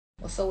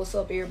What's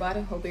up,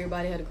 everybody? Hope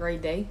everybody had a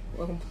great day.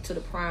 Welcome to the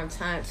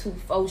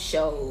PrimeTimeFoe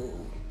show.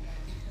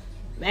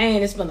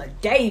 Man, it's been a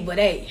day, but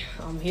hey,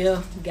 I'm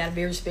here. Got a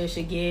very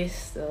special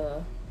guest.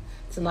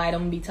 Tonight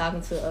I'm gonna be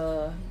talking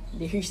to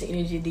the Houston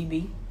Energy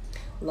DB,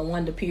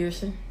 LaWanda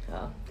Pearson.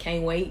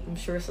 Can't wait. I'm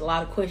sure it's a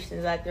lot of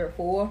questions out there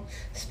for her,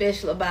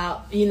 especially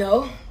about,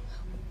 the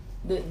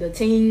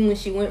team when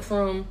she went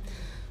from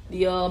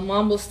the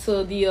Mambas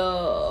to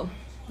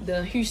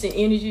the Houston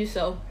Energy.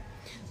 So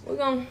we're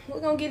gonna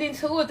get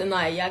into it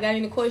tonight. Y'all got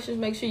any questions?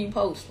 Make sure you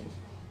post them.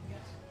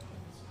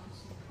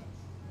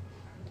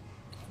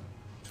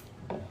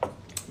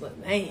 But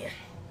man,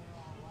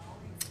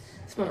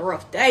 it's been a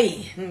rough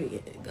day. Let me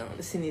get going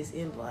to send this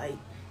invite.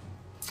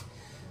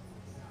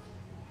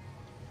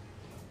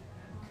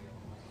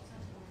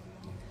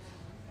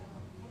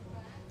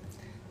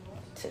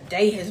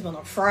 Today has been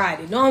a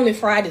Friday. Normally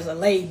Fridays are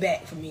laid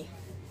back for me.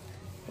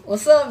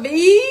 What's up,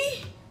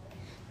 B?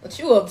 What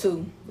you up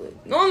to?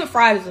 But normally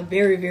Fridays are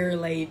very, very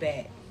laid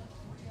back.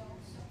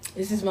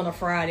 This has been a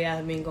Friday.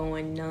 I've been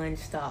going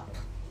non-stop.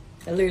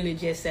 I literally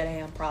just sat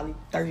down probably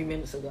 30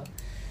 minutes ago.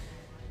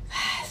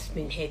 It's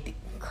been hectic,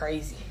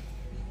 crazy.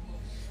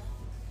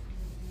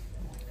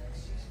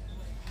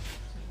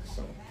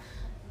 So,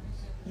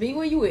 B,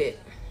 where you at?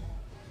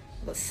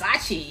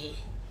 Versace.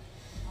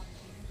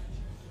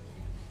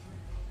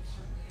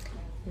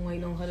 I'm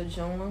waiting on her to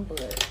join,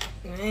 but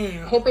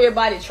man, hope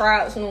everybody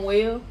tryouts went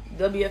well.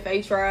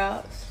 WFA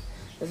tryouts,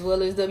 as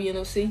well as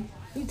WNOC.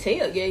 You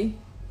tailgating?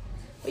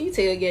 Where you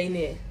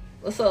tailgating at?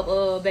 What's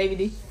up, baby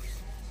D?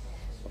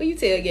 Where you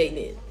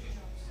tailgating at?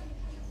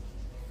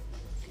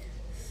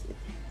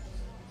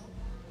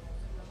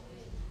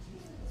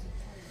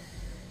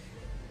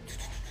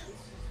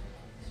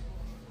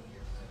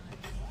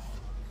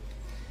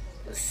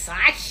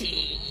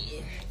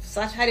 Versace,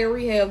 how that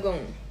rehab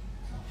going?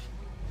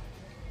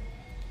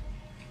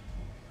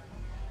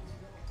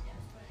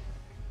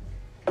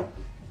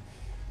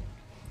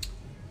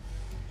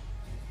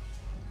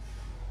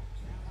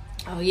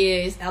 Oh yeah,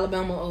 it's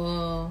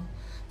Alabama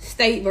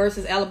State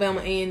versus Alabama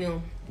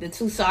A&M. The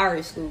two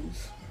sorry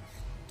schools.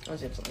 I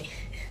was just playing.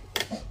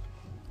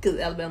 Because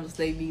Alabama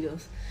State beat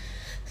us.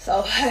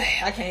 So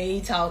I can't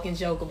even talk and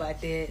joke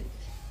about that.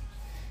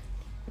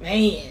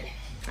 Man,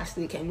 I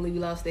still can't believe we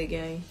lost that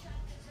game.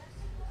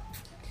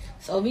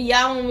 So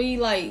y'all don't be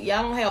like,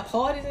 y'all don't have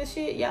parties and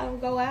shit? Y'all don't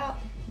go out?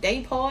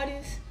 Day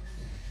parties?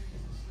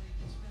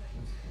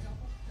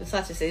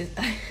 Versace says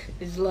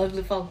it's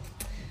lovely folks.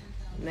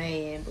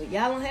 Man, but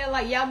y'all don't have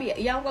like y'all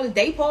don't go to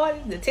day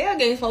parties. The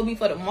tailgate's supposed to be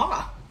for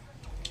tomorrow,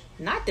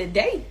 not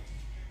today.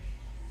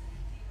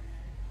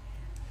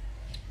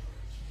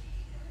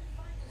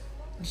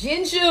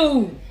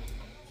 Jinju.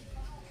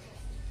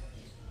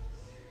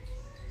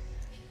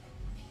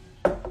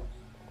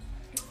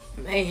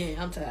 Man,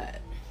 I'm tired.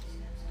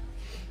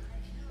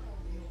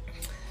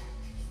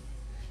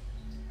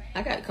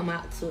 I gotta come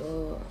out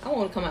to I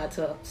want to come out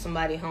to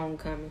somebody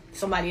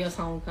else's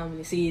homecoming,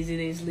 and see is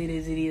it as lit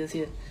as it is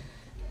here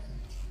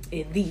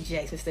at the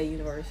Jackson State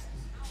University.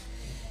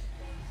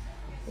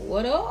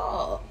 What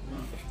up?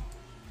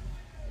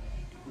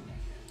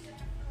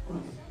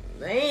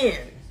 Man.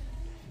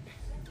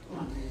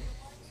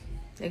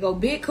 They go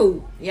Big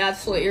Cool. Yeah, I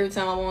swear every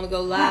time I want to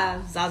go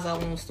live, Zaza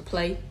wants to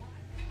play.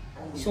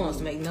 She wants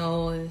to make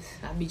noise.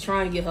 I be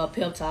trying to get her a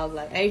pep talk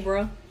like, hey,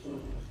 bro,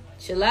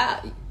 chill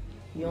out.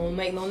 You don't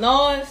make no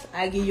noise,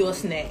 I give you a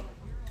snack.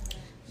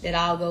 That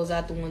all goes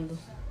out the window.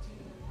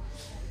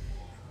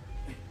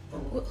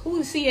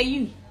 Who is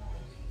CAU?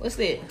 What's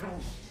that?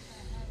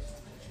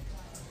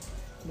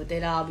 But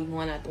that all be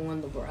going out the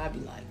window, bro. I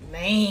be like,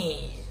 man,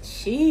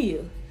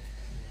 chill.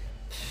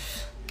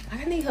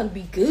 I need her to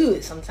be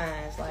good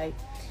sometimes. Like,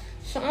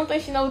 I don't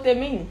think she know what that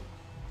means.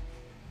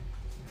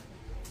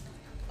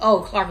 Oh,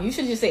 Clark. You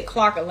should just say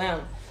Clark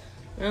Atlanta.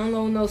 I don't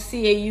know what no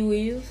CAU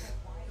is.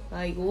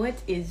 Like, what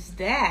is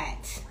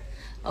that?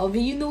 Oh, V,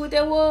 you knew what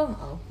that was?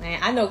 Oh, man,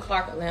 I know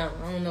Clark Atlanta.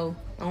 I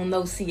don't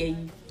know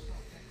CAU.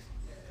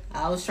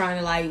 I was trying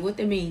to like, what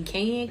they mean?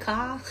 Can,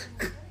 car?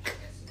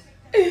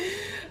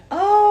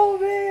 Oh,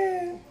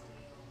 man.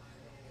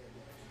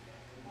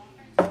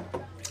 I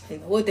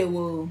didn't know what they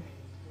was.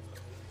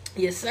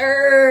 Yes,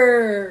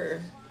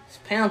 sir. It's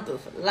Panther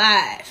for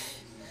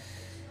life.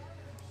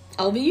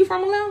 Oh, V, you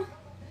from Atlanta?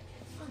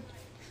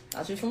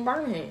 Thought you from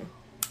Birmingham.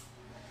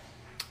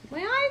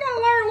 Man, I ain't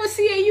gotta learn what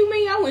CAU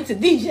mean. I went to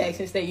the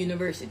Jackson State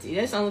University.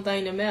 That's the only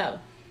thing that matters.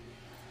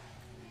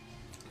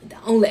 The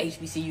only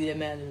HBCU that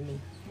matters to me.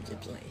 I'm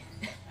just playing.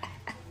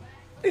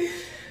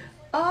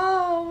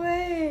 Oh,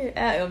 man.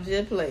 I'm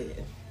just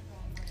playing.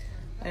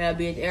 I gotta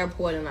be at the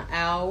airport in an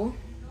hour.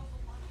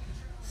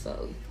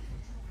 So.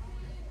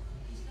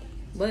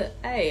 But,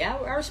 hey, I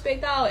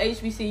respect all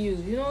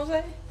HBCUs. You know what I'm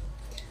saying?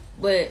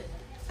 But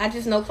I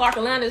just know Clark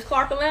Atlanta is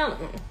Clark Atlanta.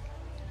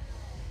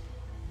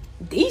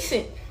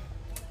 Decent.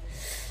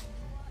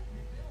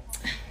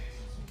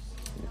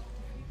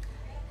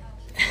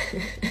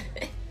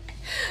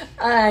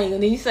 I ain't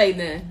gonna even say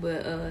nothing,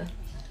 but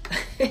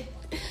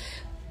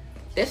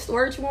that's the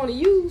word you want to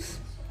use.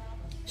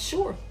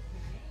 sure.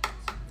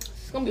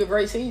 It's gonna be a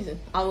great season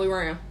all the way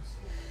around.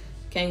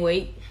 Can't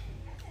wait.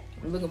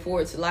 I'm looking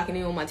forward to locking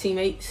in with my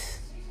teammates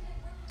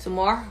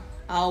tomorrow,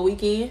 all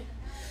weekend.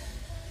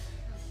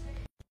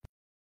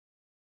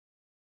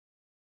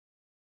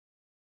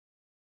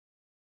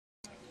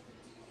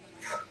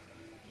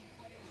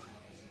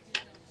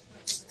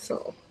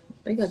 So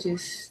I think I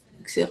just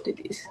accepted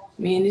this.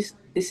 Man,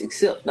 this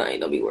accept thing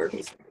don't be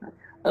working.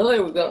 Oh,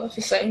 there we go.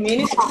 She's saying, man,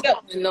 this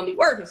accept thing don't be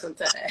working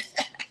sometimes.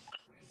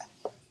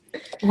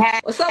 Hey,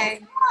 What's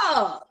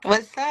up?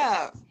 what's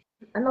up?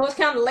 I know it's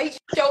kind of late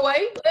your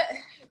way, but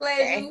glad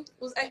Okay. you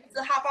was able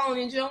to hop on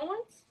and join.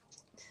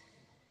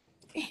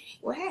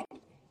 What happened?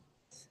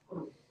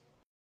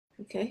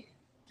 Okay,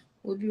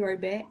 we'll be right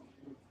back.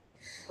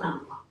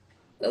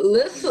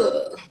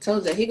 Alyssa,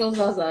 told you, here goes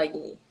Zaza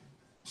again.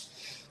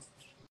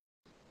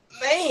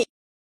 Man,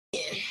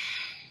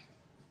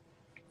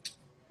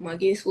 my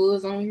guest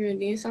was on here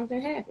and then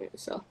something happened,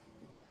 so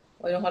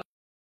we don't have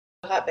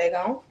to hop back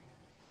on.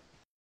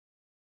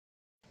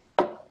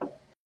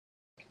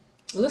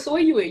 Alyssa,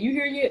 where you at? You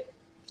here yet?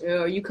 Or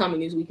are you coming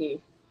this weekend?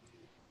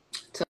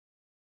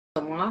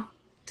 Tomorrow?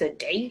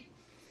 Today?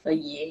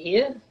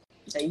 Yeah.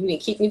 So you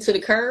didn't kick me to the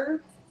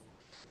curb?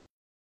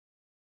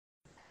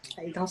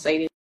 Hey, don't say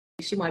this.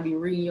 She might be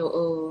reading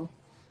your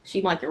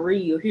she might can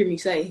read or hear me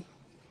say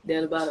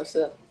that about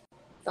herself.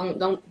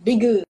 Don't be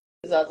good,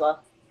 Zaza.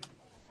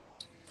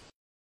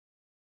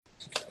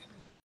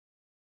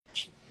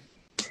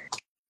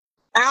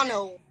 I don't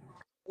know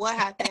what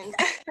happened.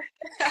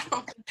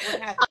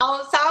 I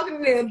was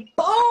talking and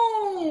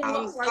boom! I'm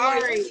I was like,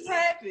 sorry. what just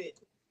happened?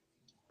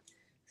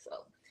 So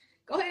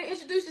go ahead and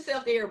introduce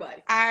yourself to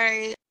everybody. All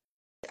right.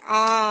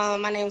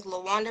 My name is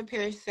LaWanda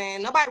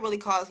Pearson. Nobody really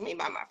calls me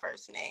by my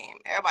first name.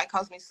 Everybody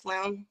calls me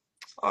Slim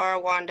or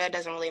Wanda.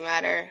 Doesn't really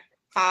matter.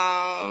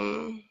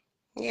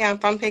 Yeah, I'm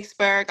from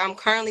Pittsburgh. I'm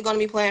currently going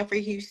to be playing for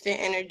Houston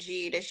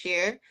Energy this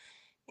year.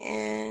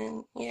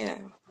 And yeah.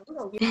 We're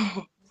going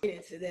to get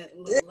into that a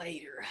little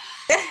later.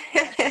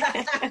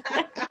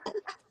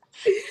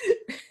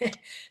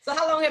 So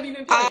how long have you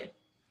been playing?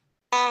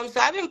 So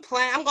I've been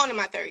playing. I'm going to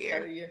my third year.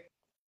 Third year.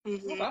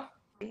 Mm-hmm.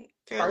 Okay.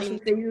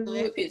 First 2 years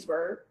with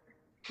Pittsburgh.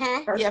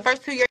 Yeah,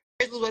 first 2 years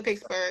was with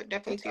Pittsburgh.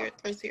 Definitely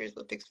first 2 years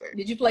with Pittsburgh.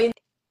 Did you play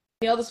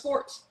any other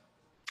sports?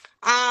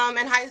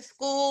 In high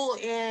school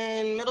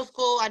and middle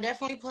school, I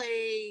definitely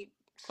played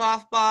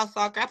softball,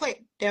 soccer. I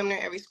played damn near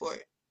every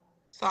sport.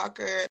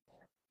 Soccer.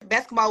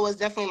 Basketball was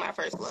definitely my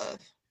first love.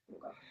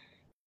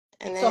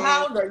 And then, so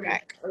how old are you?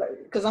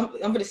 Because I'm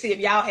going to see if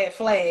y'all had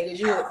flags.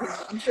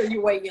 I'm sure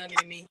you're way younger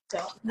than me.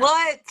 So.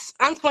 What?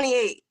 I'm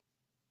 28.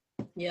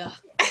 Yeah.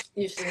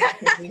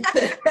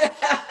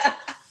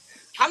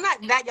 I'm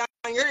not that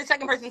young. You're the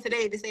second person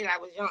today to say that I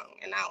was young,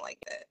 and I don't like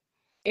that.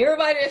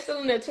 Everybody that's still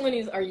in their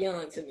 20s are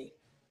young to me.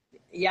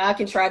 Y'all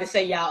can try to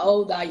say y'all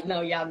old.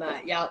 No, y'all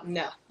not.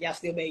 Y'all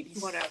still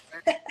babies. Whatever.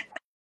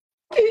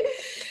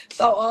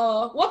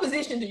 So, what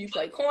position do you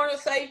play? Corner,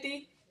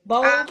 safety,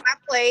 both? I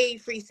play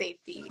free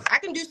safety. I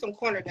can do some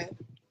corner though.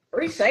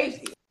 Free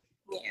safety.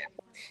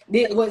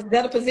 Yeah. Was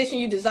that a position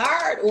you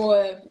desired,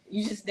 or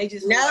they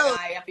just no?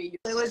 Like, I feel you.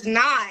 It was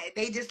not.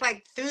 They just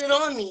like threw it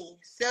on me.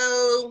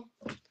 So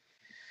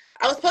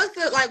I was supposed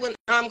to, like, when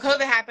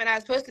COVID happened, I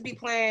was supposed to be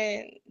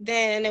playing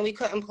then, and then we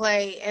couldn't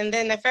play. And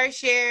then the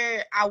first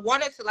year, I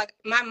wanted to, like,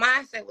 my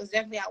mindset was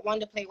definitely I wanted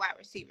to play wide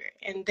receiver.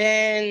 And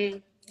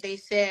then they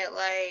said,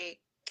 like,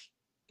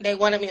 they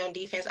wanted me on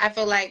defense. I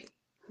feel like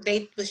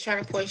they was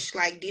trying to push,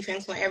 like,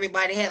 defense on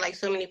everybody. They had, like,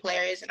 so many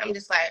players. And I'm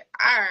just like,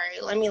 all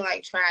right, let me,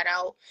 like, try it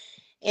out.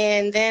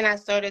 And then I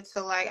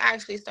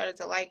actually started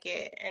to like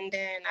it. And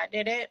then I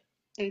did it.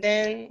 And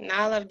then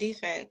now I love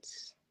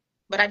defense.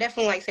 But I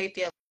definitely like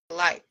safety a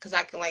lot because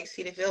I can, like,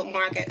 see the field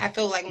more. I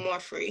feel, like, more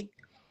free.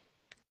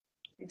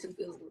 He took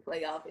this to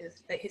play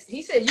offense.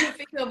 He said you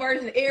the female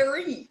version of Air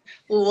Reed.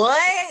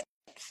 What?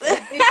 He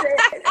said,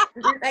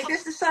 like,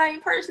 this the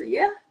same person,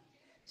 yeah?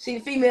 She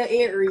the female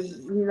Air Reed.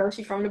 You know,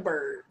 she from the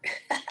bird.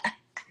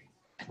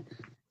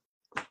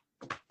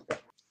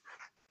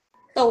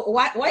 So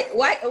why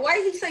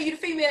did he say you the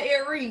female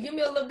Air Reed? Give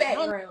me a little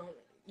background. I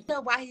don't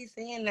know why he's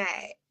saying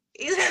that.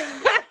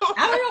 I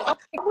don't know.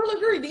 I will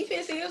agree.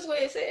 Defense is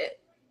where it's at.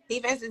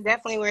 Defense is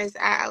definitely where it's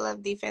at. I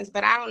love defense,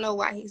 but I don't know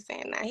why he's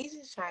saying that. He's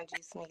just trying to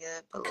juice me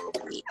up a little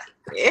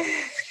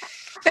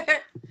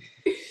bit.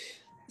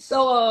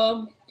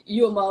 So,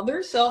 you're a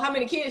mother. So, how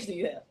many kids do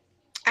you have?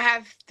 I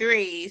have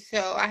 3.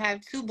 So, I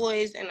have 2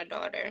 boys and a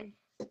daughter.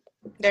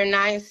 They're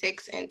 9,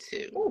 6, and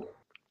 2. Ooh.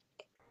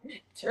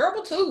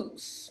 Terrible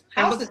twos.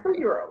 How's the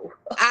 2-year-old?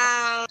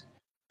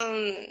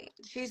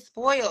 She's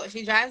spoiled.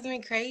 She drives me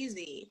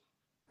crazy.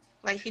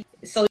 Like, she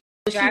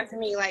drives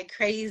me like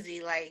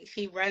crazy. Like,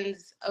 she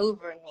runs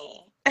over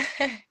me.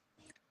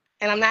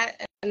 and I'm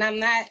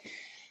not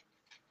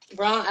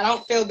wrong. I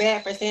don't feel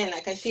bad for saying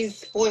that because she's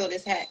spoiled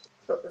as heck.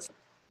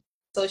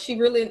 So she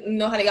really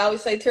know how they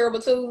always say terrible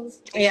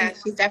twos? Yeah,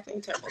 she's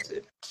definitely terrible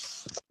too.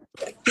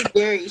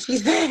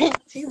 She's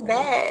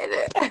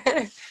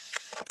bad.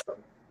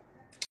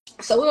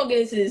 So we're gonna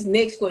get into this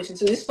next question.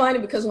 So it's funny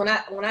because when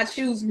I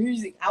choose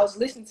music, I was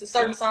listening to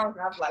certain songs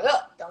and I was like,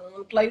 oh, don't want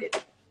to play this.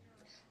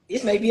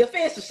 This may be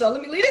offensive, so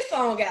let me leave this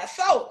song out.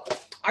 So,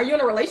 are you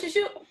in a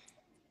relationship?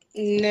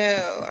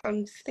 No,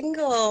 I'm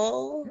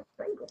single.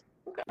 Single.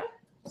 Okay.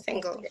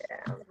 Single. Yeah,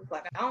 I was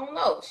like, I don't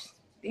know.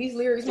 These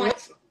lyrics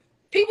might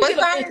people What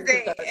get song is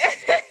offensive because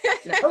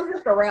it? it was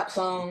just a rap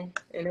song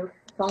and it was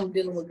a song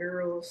dealing with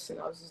girls, and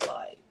I was just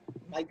like,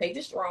 might take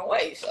this the wrong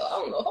way, so I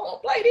don't know if I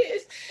want to play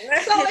this.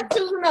 So let's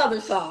choose another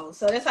song.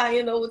 So that's how I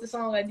end up with the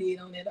song I did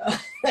on it.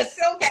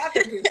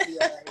 Self-capture history.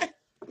 Right?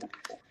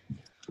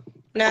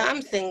 No,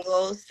 I'm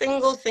single.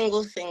 Single.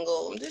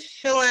 I'm just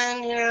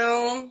chilling, you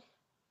know.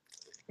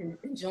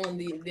 Enjoying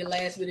the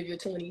last bit of your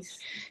 20s.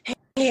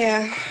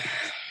 Yeah.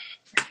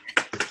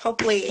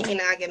 Hopefully,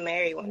 I get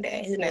married one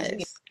day. Who knows?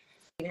 You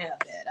can have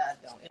that. I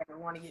don't ever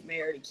want to get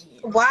married again.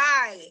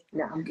 Why?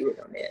 No, I'm good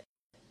on that.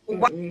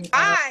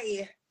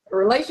 Why?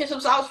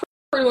 Relationships, I was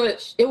pretty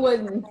much, it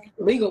wasn't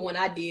legal when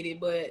I did it,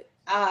 but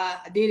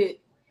I did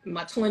it in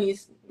my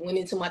 20s, went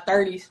into my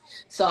 30s,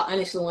 so I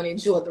honestly want to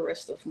enjoy the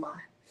rest of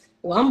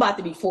I'm about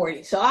to be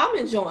 40, so I'm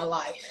enjoying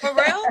life. For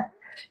real?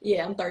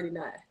 Yeah, I'm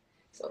 39.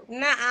 So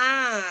Nuh-uh.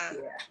 Yeah.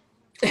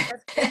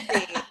 That's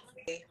crazy.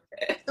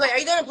 So wait, are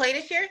you going to play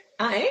this year?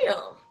 I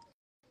am.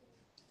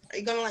 Are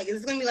you going to is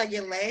this going to be like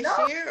your last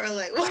year or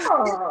like what?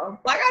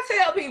 Like I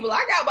tell people,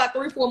 I got about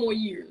 3-4 more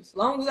years. As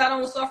long as I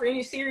don't suffer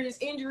any serious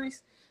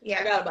injuries,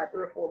 I got about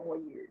 3 or 4 more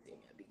years, then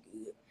I'll be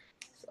good.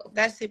 So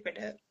that's super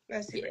dope.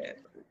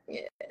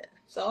 Yeah.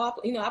 So I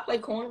play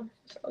corner.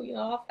 So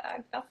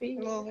I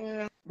feel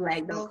well,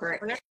 black don't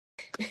crack.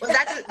 Was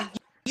that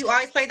you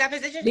always played that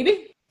position?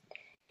 DB?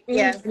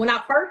 Yeah. When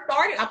I first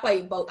started, I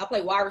played both. I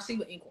played wide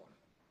receiver and corner.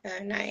 Oh,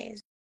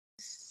 nice.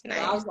 So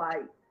I was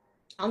like,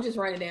 I'm just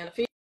running down the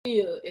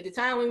field. At the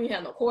time, we didn't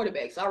have no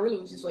quarterback, so I really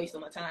was just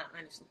wasting my time,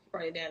 honestly,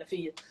 running down the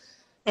field.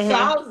 Mm-hmm. So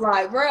I was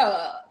like,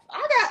 bruh,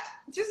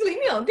 just leave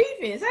me on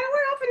defense. I don't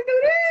want to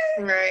do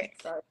this. Right.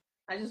 So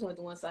I just went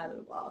to one side of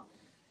the ball.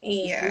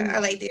 Yeah, I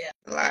like that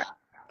a lot.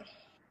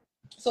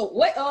 So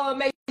what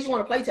made you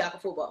want to play tackle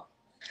football?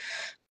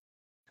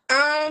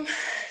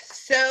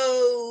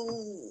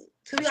 So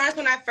to be honest,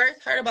 when I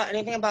first heard about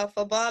anything about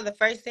football, the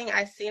first thing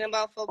I seen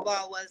about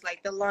football was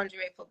like the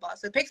lingerie football.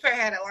 So Pittsburgh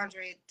had a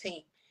lingerie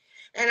team.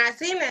 And I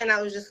seen that and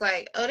I was just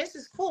like, oh, this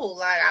is cool.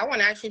 Like, I want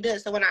to actually do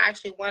it. So when I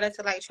actually wanted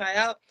to like try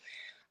out,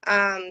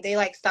 they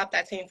like stopped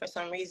that team for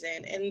some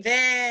reason. And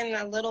then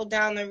a little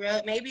down the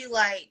road, maybe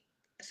I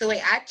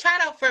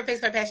tried out for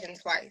Pittsburgh Passion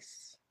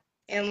twice.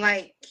 And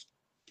like,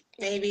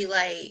 maybe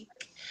like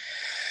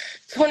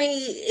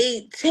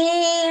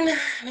 2018,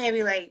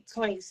 maybe like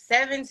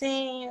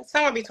 2017,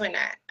 somewhere between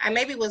that. I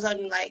maybe was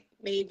on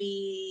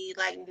maybe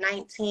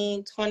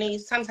 19, 20,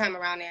 sometime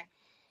around there.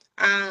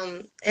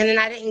 And then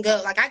I didn't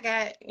go, I got,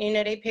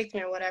 they picked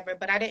me or whatever,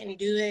 but I didn't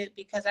do it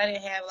because I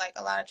didn't have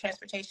a lot of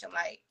transportation.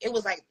 It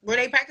was where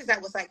they practiced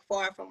that was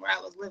far from where I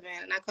was living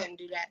and I couldn't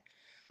do that.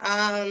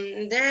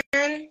 Then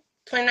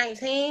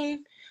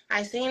 2019,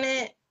 I seen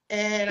it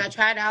and I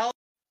tried out.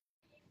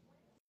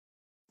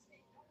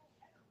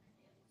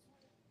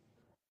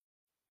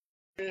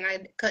 And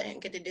I couldn't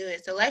get to do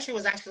it. So last year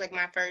was actually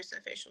my first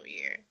official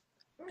year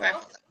where I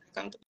felt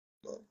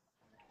comfortable.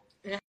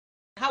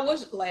 How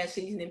was last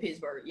season in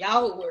Pittsburgh?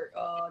 Y'all were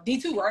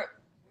D2, right?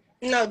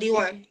 No,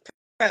 D1.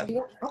 Pro.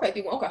 Okay,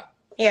 D1. Okay.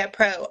 Yeah,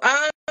 pro.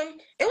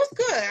 It was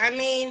good. I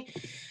mean,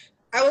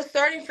 I was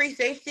starting free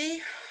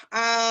safety.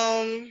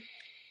 I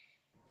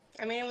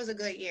mean, it was a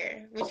good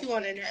year. What you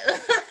want to know?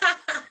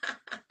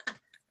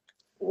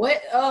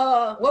 What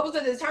was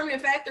the determining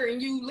factor in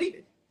you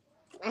leaving?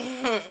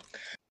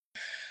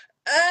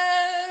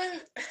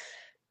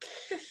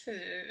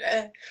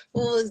 What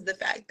was the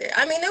factor?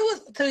 I mean,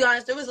 to be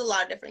honest, there was a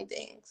lot of different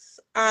things.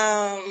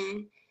 How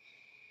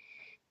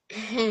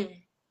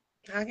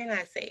can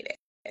I say that?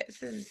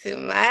 This is too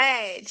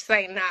much.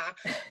 Nah.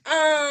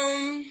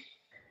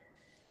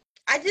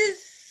 I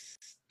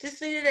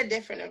just needed a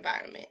different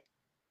environment.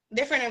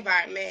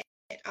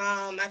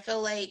 I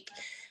feel like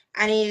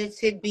I needed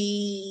to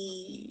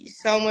be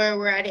somewhere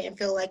where I didn't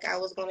feel like I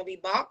was going to be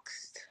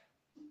boxed.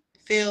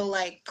 Feel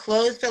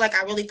closed, feel like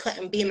I really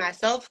couldn't be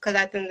myself because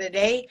at the end of the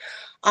day,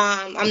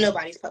 I'm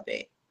nobody's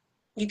puppet.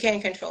 You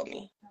can't control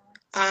me.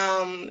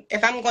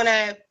 If I'm going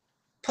to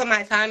put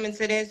my time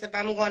into this, if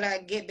I'm going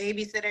to get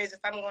babysitters, if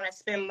I'm going to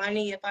spend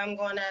money, if I'm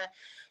going to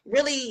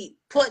really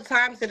put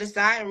time to the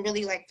side and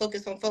really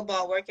focus on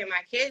football, working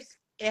my kids,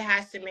 it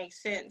has to make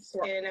sense.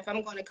 Yeah. And if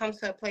I'm going to come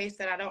to a place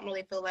that I don't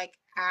really feel like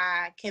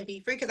I can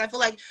be free, because I feel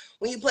like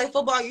when you play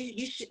football,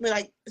 you should be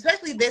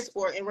especially this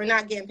sport, and we're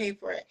not getting paid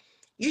for it.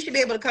 You should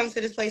be able to come to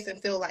this place and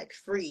feel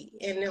free,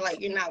 and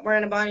you're not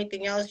worrying about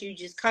anything else. You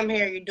just come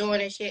here, you're doing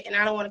this shit, and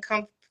I don't want to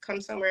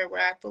come somewhere where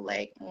I feel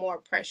more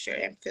pressure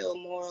and feel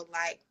more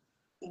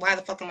why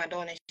the fuck am I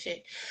doing this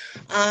shit?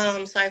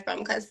 Sorry if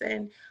I'm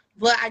cussing,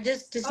 but I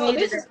just needed.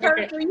 This is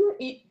perfect for you.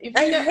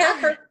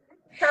 I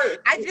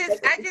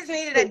just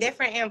needed a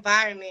different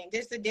environment,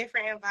 just a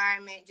different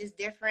environment, just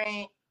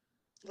different,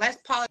 less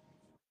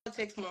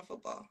politics, more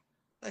football.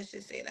 Let's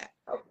just say that.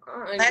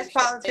 Less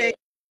politics,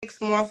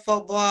 more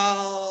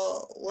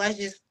football. Let's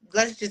just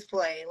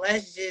play.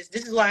 This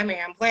is why I'm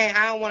here. I'm playing.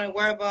 I don't want to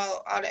worry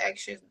about all the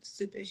extra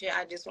stupid shit.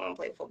 I just want to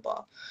play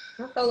football.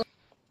 I totally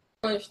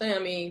understand. I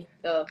mean,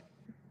 of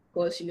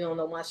course, you don't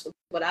know much,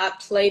 but I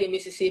played in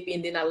Mississippi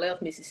and then I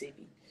left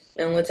Mississippi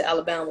and went to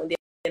Alabama and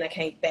then I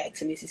came back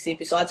to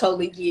Mississippi. So I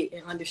totally get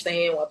and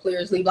understand why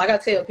players leave. Like I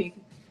tell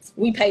people,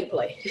 we pay to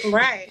play.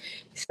 Right.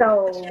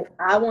 So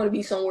I want to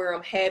be somewhere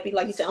I'm happy.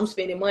 Like you said, I'm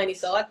spending money.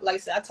 So like I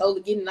said, I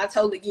totally get it. And I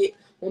totally get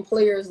when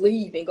players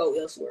leave and go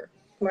elsewhere.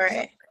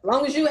 Right. As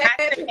long as you have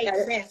happy. It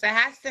makes sense. It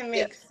has to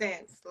make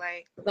sense.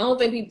 Like, I don't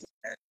think people,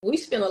 we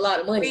spend a lot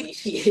of money on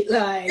shit.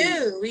 Like,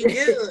 we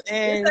do.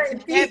 And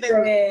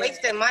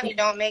wasting money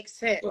don't make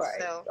sense. Right.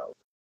 So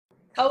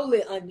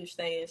totally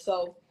understand.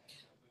 So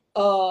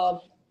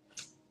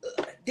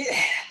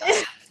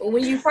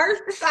when you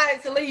first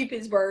decided to leave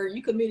Pittsburgh,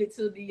 you committed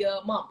to the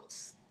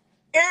Mambas.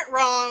 Ain't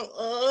wrong.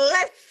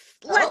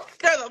 Let's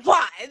stir the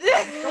pot.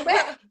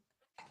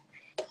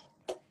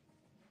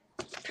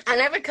 I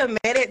never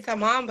committed to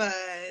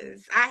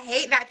Mambas. I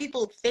hate that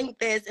people think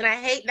this, and I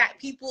hate that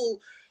people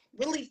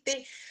really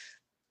think.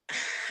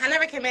 I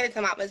never committed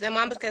to Mambas, and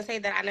Mambas can say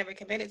that I never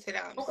committed to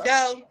them. Okay.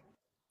 So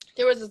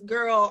there was this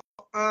girl.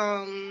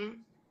 Her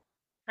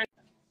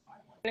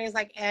name's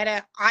like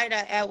Ida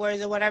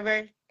Edwards or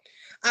whatever.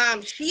 So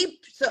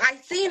I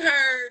seen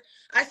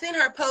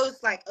her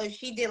post like, oh,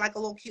 she did like a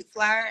little cute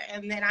flyer,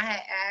 and then I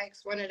had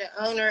asked one of the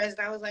owners,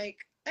 and I was like,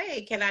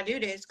 hey, can I do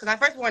this? Because I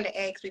first wanted to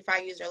ask before I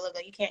used her logo.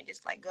 You can't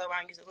just like go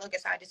around using logo.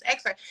 So I just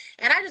asked her,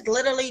 and I just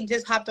literally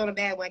just hopped on a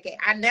bandwagon.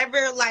 I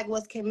never like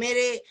was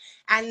committed.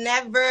 They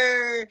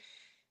never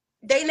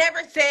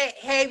said,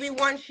 hey, we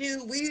want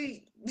you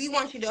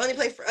to only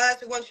play for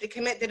us. We want you to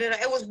commit.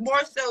 It was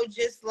more so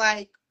just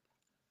like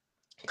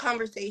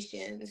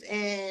conversations,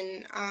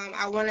 and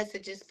I wanted to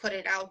just put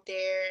it out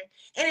there,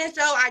 and then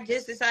so I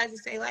just decided to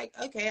say like,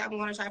 okay, I'm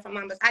going to try for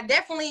Mambas.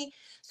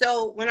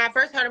 So when I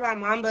first heard about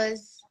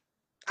Mambas,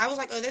 I was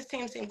like, oh, this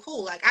team seemed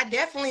cool. Like I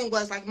definitely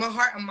was like, my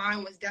heart and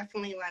mind was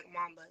definitely like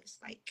Mambas.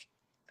 Like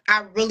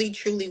I really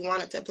truly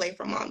wanted to play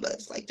for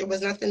Mambas. Like there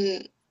was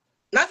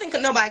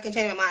nobody can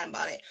change my mind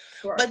about it.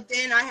 Sure. But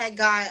then I had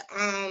got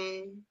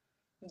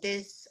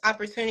this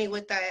opportunity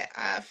with the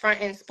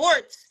Front End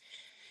Sports.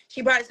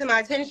 She brought it to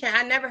my attention.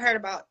 I never heard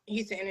about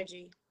Houston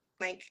Energy.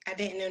 Like, I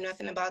didn't know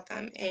nothing about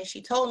them. And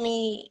she told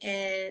me,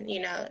 and,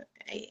 you know,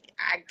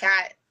 I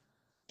got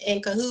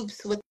in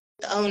cahoots with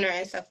the owner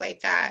and stuff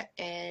like that,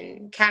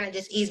 and kind of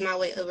just eased my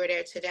way over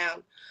there to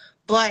them.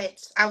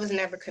 But I was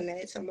never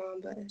committed to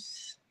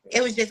Mambas.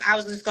 It was just, I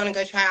was just going to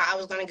go try out. I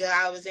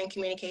was in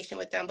communication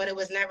with them, but it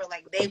was never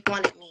like they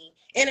wanted me.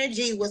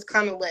 Energy was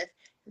coming with,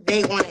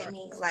 they wanted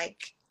me.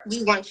 Like,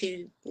 we want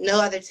you,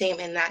 no other team,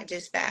 and not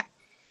just that.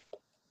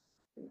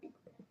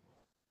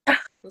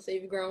 Let's see,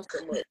 you've grown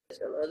so much.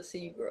 I love to see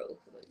you grow.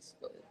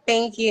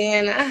 Thank you,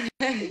 Anna.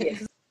 Yeah.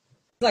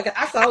 Like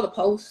I saw the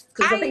post.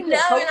 I know, and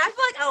I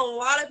feel like a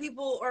lot of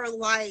people are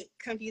like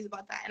confused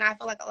about that, and I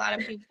feel like a lot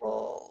of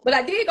people. But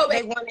I did go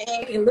back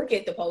and look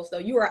at the post though.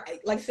 You were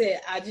like I said,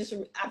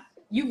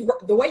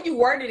 the way you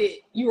worded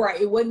it, you were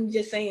right. It wasn't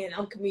just saying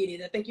I'm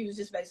committed. I think you was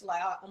just basically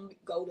like I'm gonna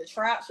go to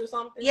tryouts or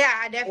something. Yeah,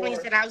 I definitely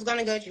said I was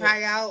gonna go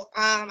try out.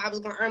 I was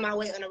gonna earn my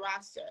way on the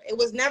roster. It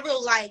was never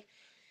like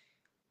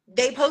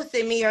they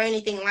posted me or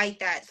anything like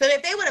that. So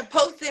if they would have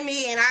posted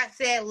me and I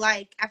said,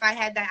 like, if I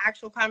had that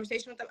actual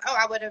conversation with them,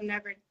 I would have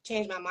never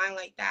changed my mind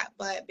like that.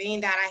 But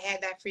being that I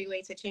had that free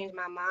way to change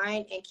my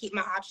mind and keep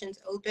my options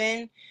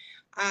open,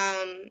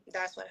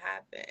 that's what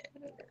happened.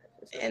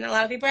 And a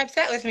lot of people are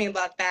upset with me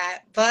about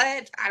that.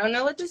 But I don't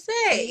know what to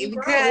say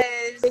because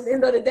at the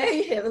end of the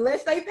day,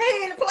 unless they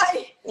paying to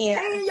play,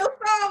 paying your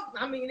song,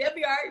 I mean, they'll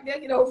be all right.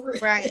 They'll get over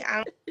it. Right.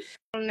 I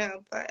don't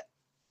know, but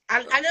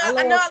I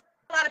know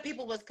a lot of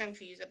people was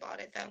confused about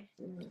it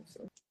though.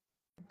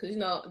 Because you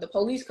know the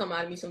police come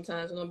out of me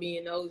sometimes when I'm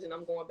being nosy and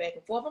I'm going back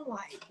and forth. I'm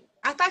like,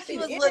 I thought she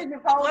was looking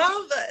for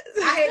us.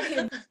 I had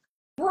to hit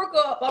Brooke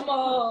up.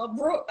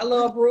 Brooke. I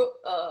love Brooke.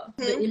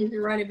 The energy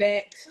running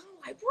back. So I'm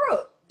like,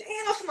 Brooke, damn,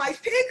 that's some nice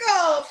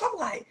pickups. I'm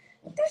like,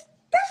 that's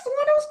the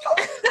one that was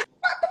posted.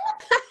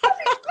 Let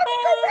me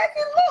go back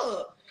and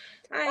look.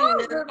 I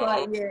was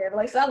like, yeah,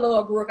 like so I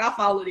love Brooke. I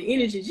follow the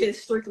energy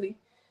just strictly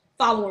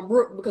following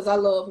Brooke because I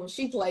love when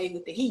she played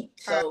with the Heat.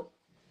 So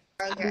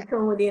I be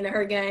tuned into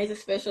her games,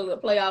 especially the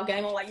playoff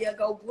game. I'm like, yeah,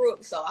 go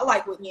Brooke. So I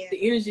like what the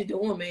energy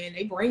doing, man.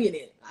 They bringing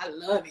it. I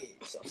love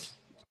it. So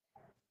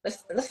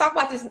let's talk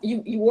about this.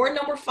 You wore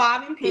number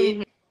 5 in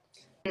Pitt.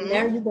 Mm-hmm.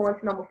 Now you're going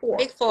to number 4.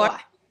 Big 4.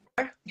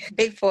 Why?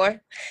 Big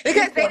 4.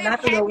 Because they didn't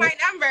have my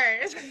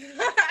numbers.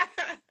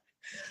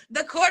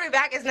 The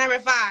quarterback is number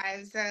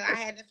 5, so I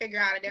had to figure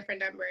out a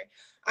different number.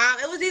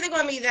 It was either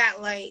going to be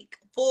that, like,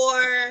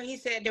 4. He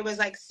said there was,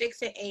 like,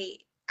 6 and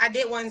 8. I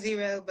did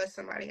 1-0, but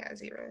somebody had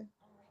 0.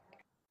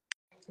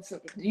 So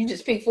you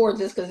just picked 4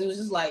 just because it was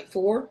just, like,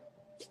 4?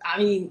 I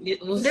mean,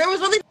 it was... There was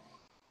really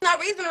no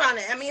reason around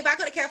it. I mean, if I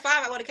could have kept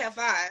 5, I would have kept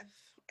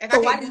 5.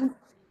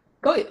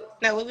 Go ahead.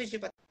 No, what was you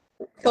about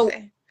to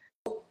say?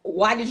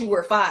 why did you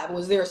wear 5?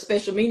 Was there a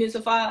special meaning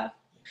to 5,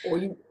 or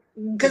you?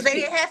 Because they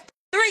didn't have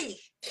 3.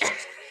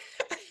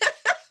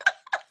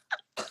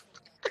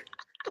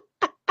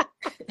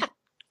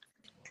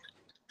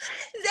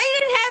 They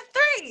didn't have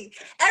 3.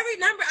 Every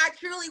number I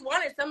truly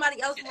wanted,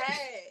 somebody else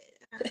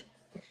had.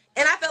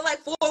 And I felt like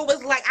 4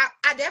 was like,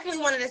 I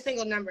definitely wanted a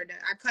single number though.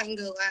 I couldn't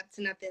go up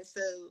to nothing,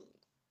 so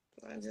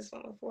I just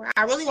went with 4.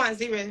 I really want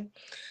 0,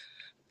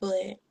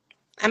 but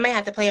I may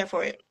have to play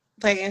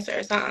against her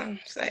or something.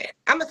 So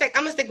I'm gonna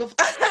stick with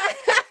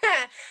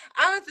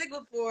I'm gonna stick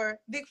with 4.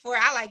 Big 4.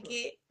 I like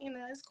it. You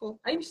know, it's cool.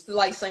 I used to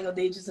like single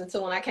digits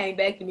until when I came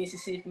back to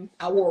Mississippi,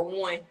 I wore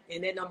 1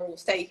 and that number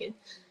was taken.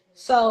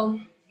 So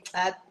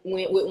I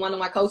went with one of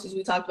my coaches.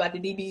 We talked about the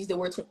DBs that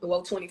were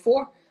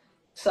 24.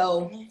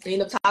 So I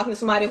ended up talking to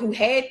somebody who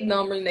had the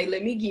number and they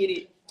let me get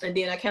it. And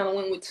then I kind of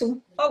went with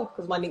 2 Foe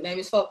because my nickname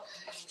is Foe.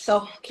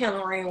 So kind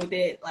of ran with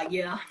that. Like,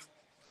 yeah.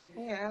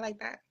 Yeah, I like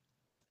that.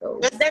 So,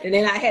 and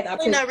then I had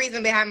no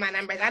reason behind my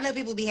numbers. I know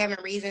people be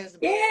having reasons.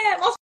 Yeah,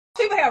 most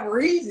people have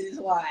reasons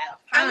why.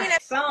 I mean,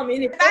 some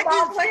any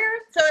football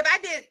players. So if I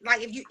did,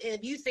 like,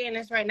 if you saying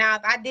this right now,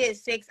 if I did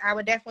 6, I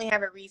would definitely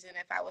have a reason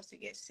if I was to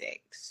get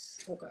 6.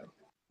 Okay.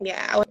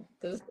 Yeah, I would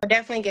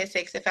definitely get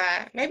 6 if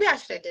maybe I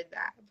should have did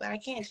that, but I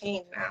can't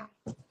change now.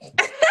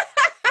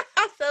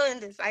 I'm so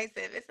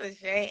indecisive. It's a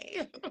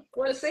shame.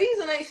 Well, the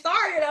season ain't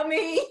started. I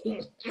mean,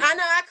 I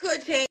know I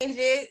could change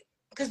it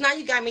because now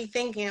you got me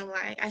thinking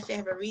like I should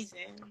have a reason,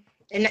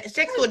 and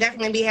 6 will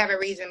definitely have a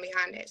reason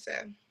behind it. So,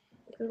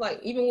 like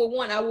even with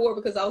 1, I wore it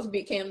because I was a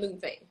big Cam Newton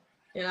fan,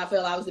 and I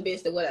felt I was the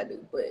best at what I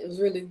do. But it was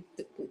really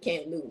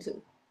Cam Newton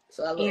too.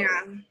 So I love it.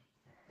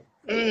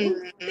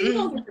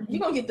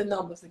 You're gonna get the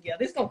numbers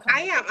together. It's gonna come.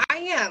 I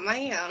am.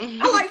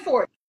 I like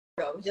 4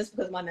 though, just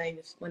because my nickname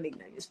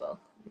is Foe.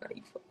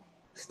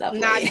 Stop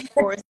playing. Not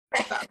 4.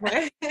 Stop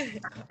playing.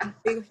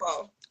 Big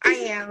 4. I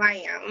am.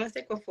 I'm gonna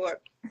stick with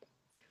 4.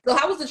 So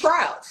how was the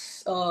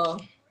tryouts? A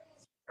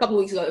couple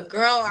weeks ago.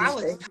 Girl, I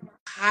was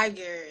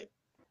tired.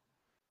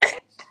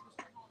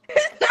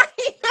 Not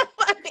even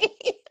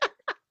funny.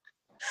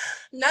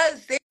 No,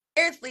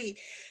 seriously.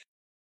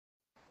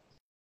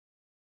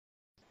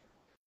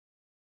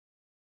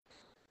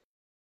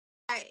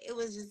 It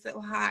was just so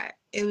hot.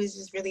 It was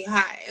just really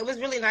hot. It was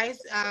really nice.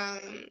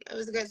 It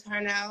was a good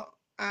turnout.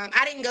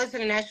 I didn't go to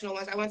the national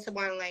ones. I went to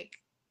one like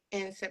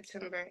in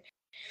September.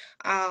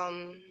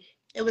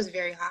 It was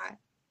very hot.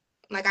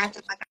 Like I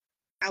felt like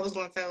I was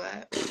gonna throw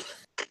up.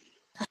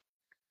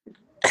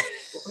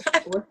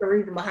 What's the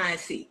reason behind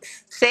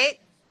 6? 6.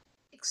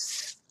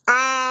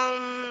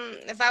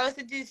 If I was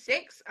to do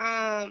 6,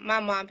 my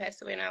mom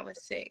passed away when I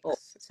was 6,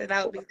 so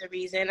that would be the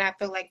reason. I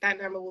feel like that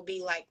number will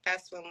be like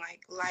that's when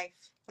like life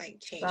like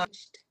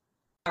changed.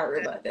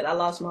 Sorry about that. I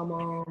lost my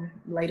mom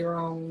later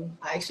on.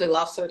 I actually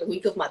lost her the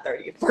week of my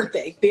 30th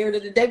birthday. Buried her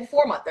the day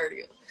before my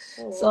 30th.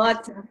 Oh.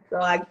 So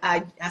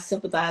I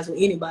sympathize with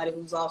anybody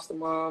who's lost a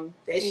mom.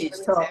 That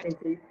shit's tough. And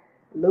to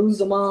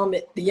lose a mom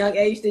at the young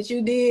age that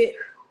you did,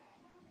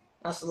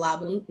 that's a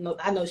lot. But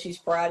I know she's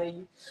proud of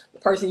you, the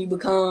person you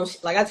become.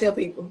 Like I tell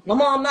people, my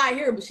mom not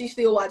here, but she's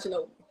still watching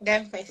over.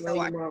 Definitely still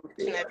watching over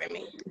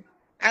me.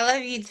 I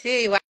love you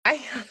too.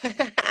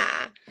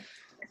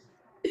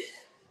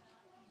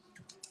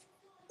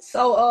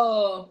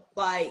 So,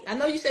 like, I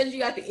know you said you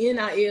got the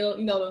NIL,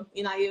 the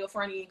NIL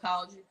friend you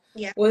called you.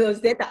 Yeah.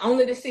 Was that the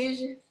only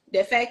decision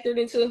that factored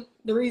into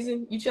the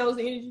reason you chose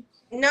the energy?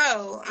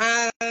 No,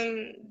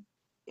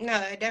 no,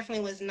 it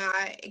definitely was not.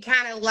 It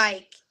kind of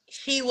like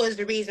she was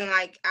the reason,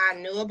 like, I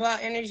knew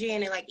about energy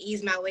and it, like,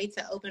 eased my way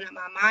to open up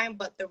my mind.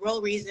 But the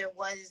real reason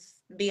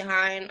was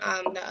behind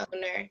the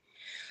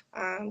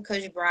owner,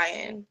 Coach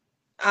Brian.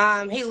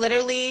 He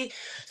literally,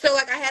 so,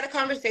 like, I had a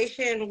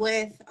conversation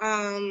with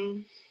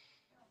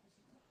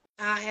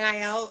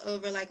NIL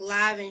over like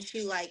live, and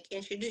she like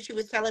introduced. She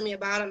was telling me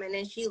about him, and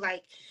then she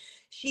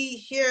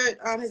shared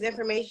his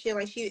information.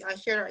 Like she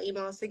shared our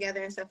emails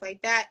together and stuff like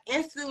that.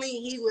 Instantly,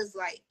 he was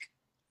like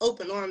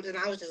open arms, and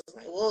I was just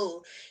like,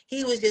 whoa.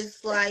 He was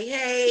just like,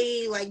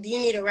 hey, like, do you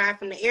need a ride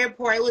from the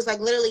airport? It was like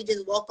literally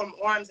just welcome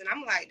arms, and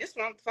I'm like, this is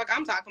what the fuck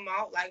I'm talking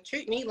about. Like,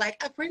 treat me like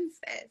a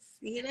princess,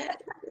 you know?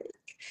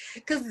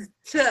 Because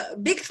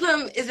Big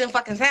Slim is in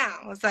fucking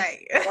town. It's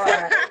like.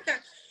 Right.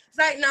 It's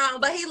like, no,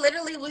 but he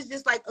literally was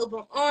just like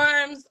open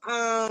arms.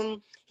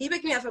 He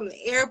picked me up from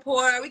the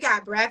airport. We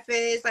got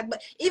breakfast. Like, but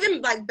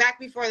even like back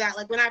before that,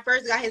 like when I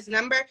first got his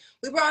number,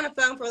 we were on the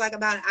phone for like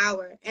about an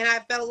hour. And I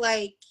felt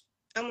like,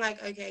 I'm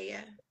like, okay,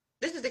 yeah,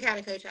 this is the kind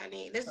of coach I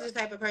need. This is the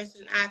type of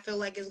person I feel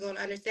like is going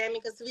to understand me.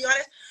 Because to be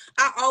honest,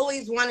 I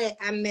always wanted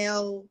a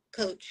male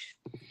coach.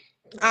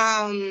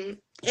 And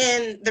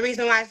the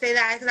reason why I say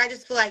that is because I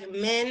just feel like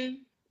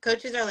men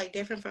coaches are like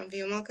different from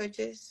female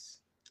coaches.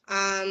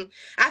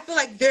 I feel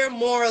like they're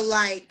more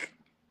like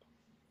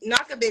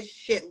knock a bitch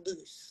shit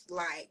loose.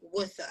 Like,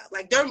 what's up?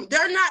 Like they're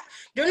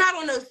not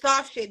on those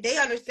soft shit. They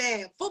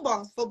understand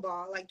football's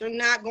football. Like they're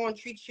not going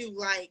to treat you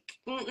like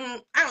I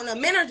don't know.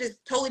 Men are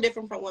just totally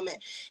different from women.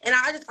 And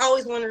I just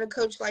always wanted a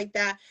coach like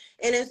that.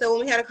 And then so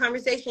when we had a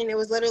conversation, it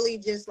was literally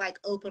just like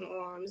open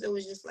arms. It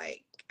was just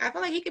like I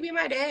feel like he could be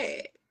my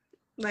dad.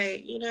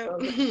 Like, you know.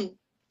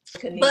 But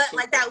Connection.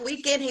 like that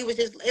weekend, it was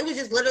just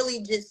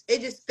literally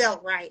it just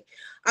felt right.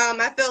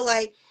 I felt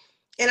like,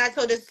 and I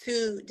told this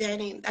to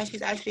Danny, that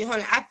she's actually on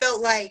it. I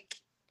felt like,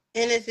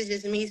 and this is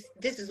just me,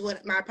 this is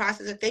what my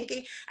process of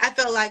thinking. I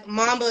felt like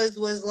Mambas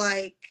was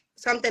like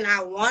something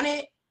I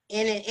wanted,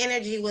 and then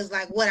energy was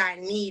like what I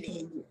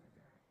needed.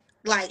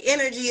 Like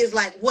energy is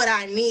like what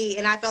I need,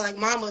 and I felt like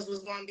Mambas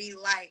was gonna be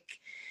like,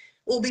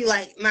 will be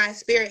like my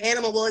spirit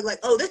animal will be like,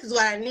 oh, this is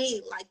what I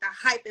need, like the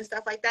hype and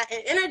stuff like that.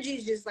 And energy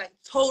is just like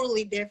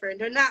totally different.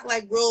 They're not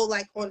like real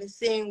like on the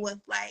scene with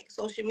like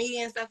social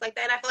media and stuff like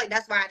that. And I feel like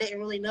that's why I didn't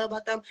really know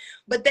about them.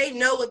 But they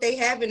know what they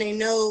have, and they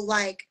know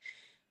like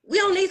we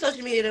don't need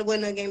social media to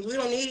win the games. We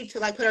don't need to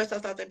like put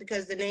ourselves out there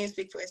because the name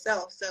speaks for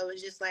itself. So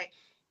it's just like,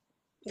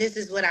 this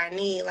is what I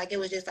need. Like, it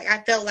was just like, I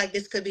felt like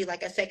this could be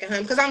like a second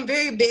home, because I'm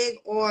very big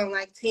on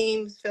like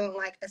teams feeling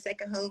like a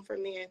second home for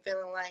me, and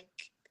feeling like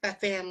a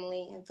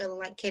family, and feeling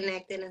like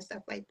connected and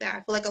stuff like that.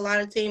 I feel like a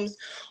lot of teams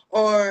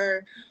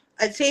are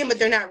a team, but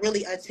they're not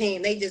really a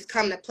team. They just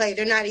come to play.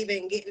 They're not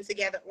even getting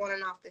together on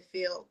and off the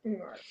field.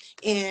 Right.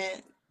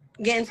 And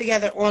getting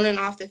together on and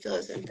off the field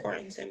is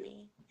important to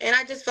me. And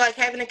I just feel like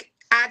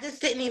I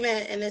just didn't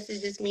even, and this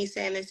is just me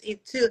saying this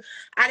too,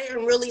 I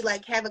didn't really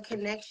like have a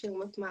connection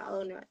with my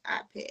owner,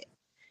 iPad.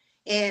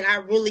 And I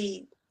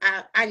really,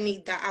 I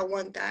need that. I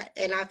want that.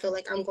 And I feel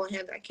like I'm going to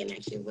have that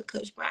connection with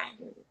Coach Brian.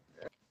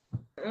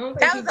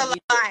 That was a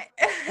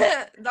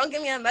lot. Don't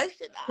get me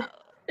emotional.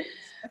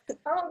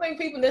 I don't think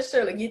people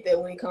necessarily get that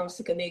when it comes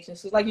to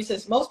connections. So like you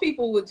said, most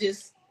people would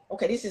just,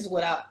 okay, this is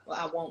what I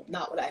want,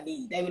 not what I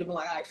need. They would have been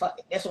like, all right, fuck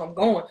it, that's what I'm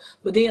going.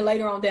 But then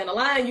later on down the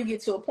line, you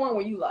get to a point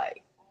where you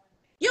like,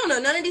 you don't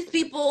know none of these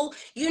people.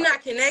 You're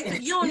not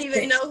connected. You don't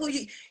even know who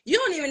you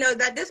don't even know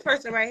that this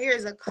person right here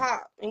is a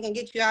cop and can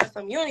get you out of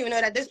something. You don't even know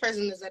that this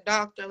person is a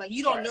doctor. Like,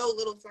 you don't know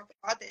little stuff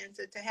about that. And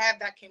to have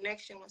that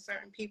connection with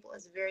certain people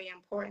is very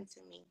important to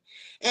me.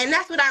 And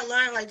that's what I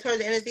learned, like, towards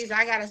the end of the season.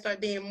 I got to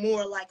start being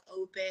more, like,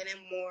 open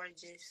and more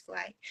just,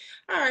 like,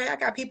 all right, I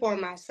got people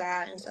on my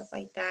side and stuff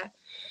like that.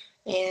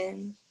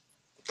 And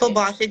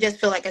football should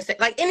just feel like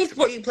any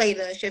sport you play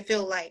should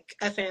feel like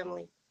a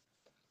family.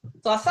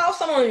 So I saw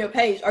someone on your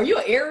page. Are you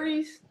an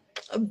Aries?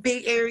 A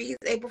big Aries,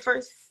 April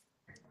 1st.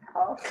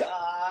 Oh,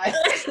 God.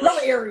 I'm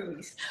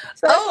Aries.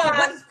 So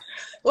hold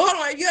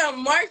on. You're a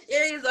March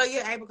Aries or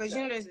you're April? Because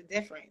you know there's a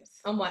difference.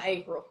 I'm on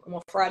April. I'm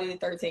on Friday the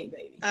 13th,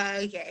 baby.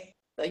 Okay.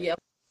 So, yeah.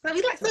 So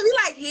we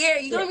like here.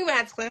 You don't even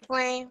have twin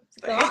flame.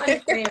 So I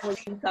understand when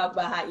you talk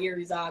about how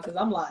Aries are, because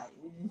I'm like,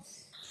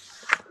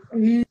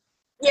 yeah,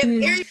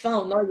 Aries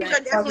are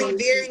definitely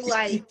very,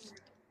 like,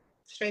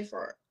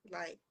 straightforward.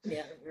 Like,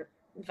 yeah.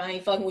 If I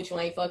ain't fucking with you,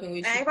 I ain't fucking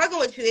with you. I ain't fucking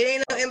with you. It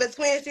ain't no in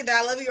between. See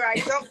that I love you or I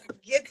don't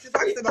get to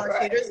talk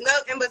about you. There's no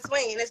in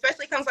between. And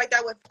especially comes like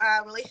that with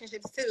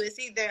relationships too. It's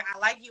either I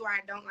like you or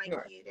I don't like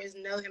you. There's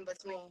no in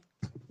between.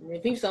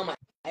 People say I'm my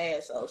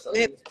asshole. So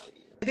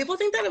people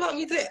think that about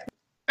me too.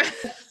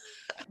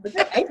 But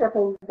that April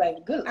Fool's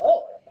like, good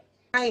Lord.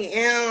 I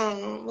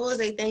am. What was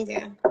they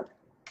thinking?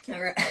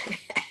 All right.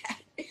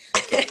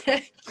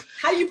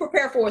 How do you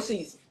prepare for a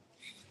season?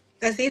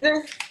 A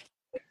season?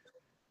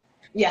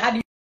 Yeah, how do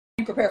you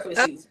prepare for the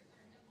season?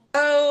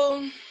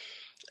 So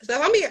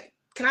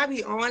can I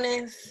be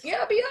honest?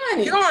 Yeah, be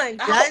honest. You don't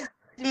judge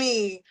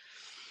me.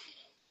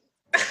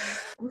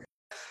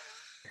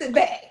 Sit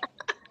back.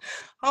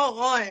 Hold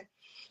on.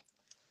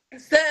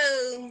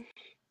 So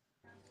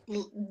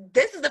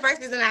this is the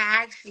first season I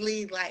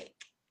actually like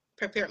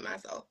prepared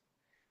myself.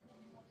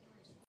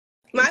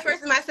 My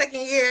first and my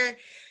second year,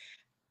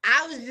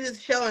 I was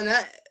just showing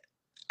up.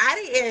 I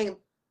didn't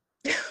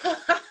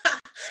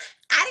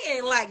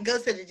like go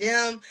to the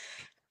gym.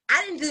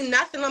 I didn't do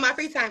nothing on my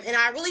free time, and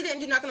I really didn't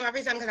do nothing on my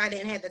free time because I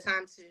didn't have the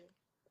time to.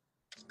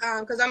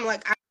 Because I'm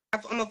like,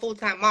 I'm a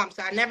full-time mom,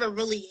 so I never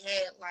really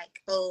had like,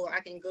 oh,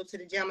 I can go to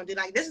the gym and do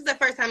like. This is the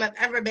first time I've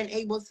ever been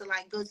able to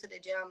like go to the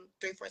gym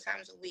 3-4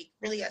 times a week,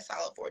 really a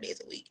solid 4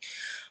 days a week.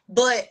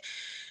 But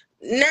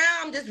now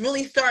I'm just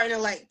really starting to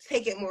like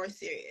take it more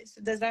serious.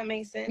 Does that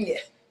make sense? Yeah.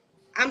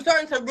 I'm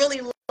starting to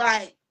really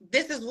like,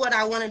 this is what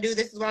I want to do.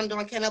 This is what I'm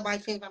doing. Can't nobody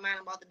change my mind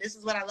about it. This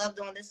is what I love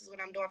doing. This is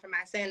what I'm doing for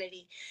my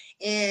sanity.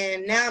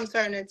 And now I'm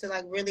starting to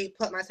like really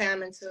put my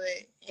time into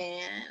it.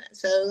 And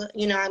so,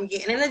 you know, I'm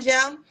getting in the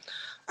gym.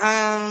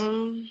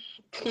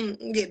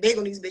 Get big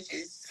on these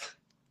bitches.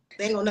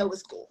 They ain't gonna know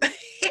what's cool.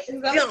 See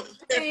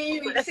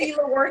you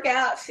little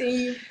workout.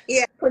 See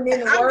you putting in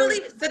the work.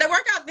 So the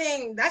workout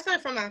thing, that's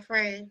not from my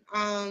friend.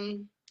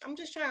 I'm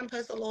just trying to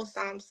post a little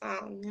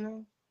something, you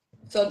know.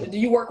 So do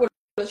you work with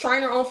a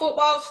trainer on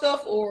football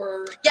stuff,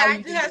 or yeah,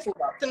 I do have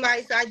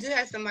somebody. So I do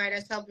have somebody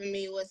that's helping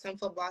me with some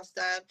football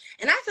stuff,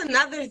 and that's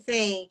another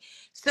thing.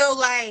 So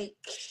like,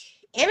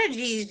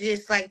 energy is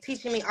just like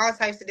teaching me all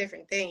types of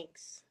different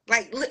things.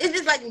 Like, it's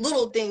just like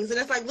little things, and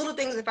it's like little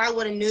things. If I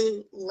would have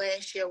knew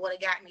last year, would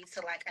have got me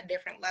to like a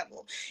different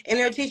level. And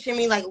they're teaching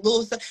me like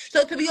little stuff.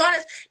 So to be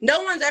honest,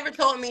 no one's ever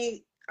told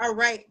me, all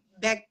right,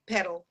 back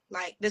pedal.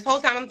 Like this whole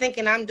time, I'm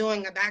thinking I'm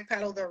doing a back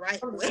pedal the right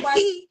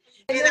way.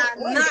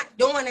 and I'm not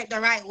doing it the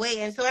right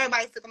way. And so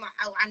everybody's talking about,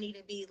 oh, I need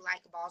to be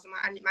like a boss.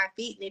 My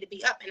feet need to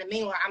be up. And in the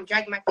meanwhile, I'm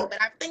dragging my feet.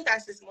 But I think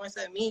that's just more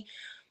so me.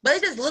 But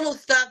it's just little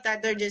stuff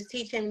that they're just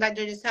teaching, like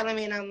they're just telling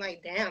me. And I'm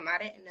like, damn, I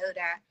didn't know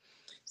that.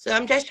 So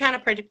I'm just trying to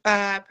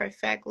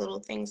perfect little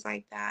things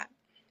like that.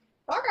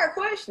 I got a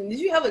question. Did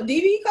you have a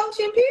DB coach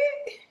in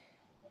period?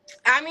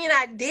 I mean,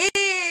 I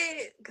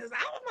did, because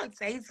I don't want to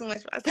say too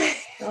much about that.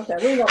 Okay,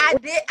 we don't I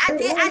did.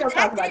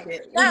 talk about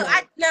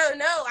that.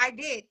 I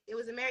did. It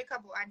was a married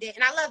couple. I did,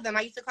 and I love them.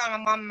 I used to call my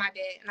mom and my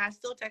dad, and I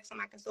still text them.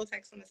 I can still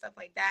text them and stuff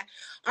like that.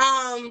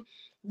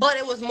 But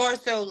it was more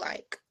so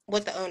like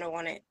what the owner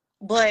wanted.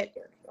 But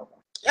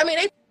I mean,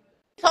 they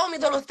told me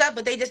little stuff,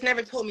 but they just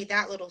never told me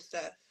that little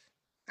stuff.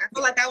 I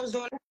feel like I was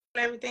doing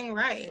everything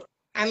right.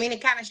 I mean,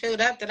 it kind of showed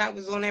up that I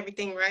was doing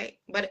everything right.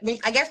 But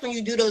I guess when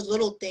you do those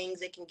little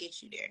things, it can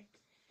get you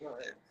there.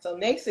 Right. So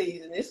next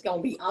season, it's going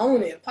to be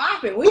on and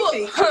popping. We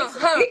think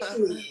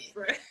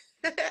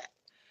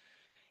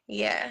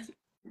yeah.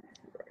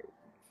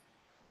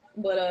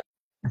 But,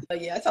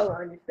 yeah, I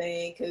totally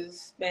understand.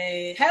 Because,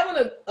 man,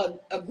 having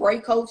a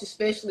great coach,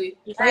 especially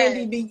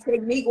playing DB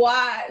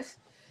technique-wise,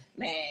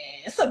 man,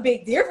 it's a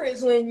big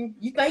difference when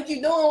you think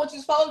you're doing what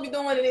you're supposed to be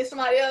doing and then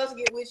somebody else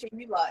get with you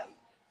and you like,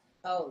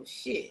 oh,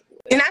 shit.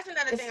 And that's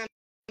another thing I'm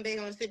big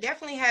on. So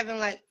definitely having,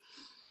 like,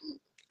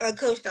 a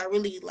coach that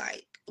really,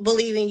 like,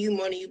 believe in you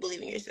more than you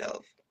believe in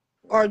yourself.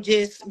 Or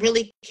just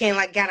really can,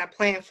 like, got a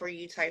plan for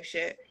you type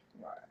shit.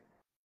 Right.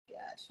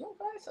 Gotcha.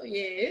 Okay, so,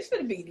 yeah, it's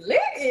going to be lit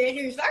in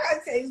here. So I got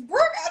to say, it's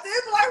Brooke out there.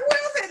 It's like, what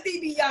else that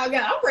DB y'all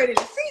got? I'm ready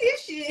to see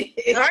this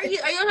shit. Are you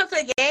going to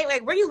the game?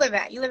 Like, where you live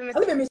at? You live in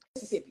Mississippi? I live in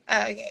Mississippi.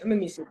 Oh, okay. I'm in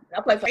Mississippi.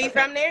 I play for Are you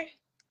from there?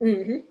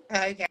 Mm-hmm.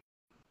 Oh, okay.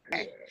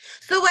 Okay.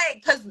 So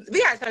wait, because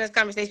we gotta turn this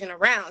conversation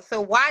around.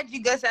 So why'd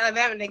you go to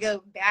Alabama to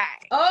go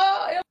back?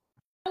 It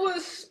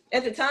was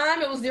at the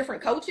time it was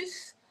different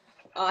coaches.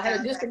 I had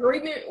a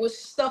disagreement with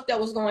stuff that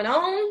was going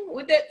on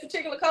with that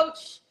particular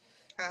coach.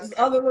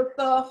 Other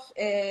stuff,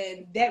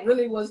 and that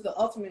really was the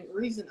ultimate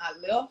reason I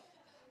left.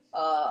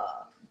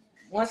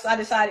 Once I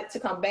decided to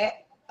come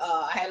back,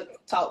 I had a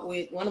talk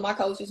with one of my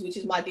coaches, which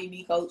is my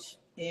DB coach.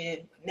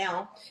 And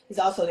now he's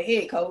also the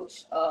head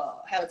coach.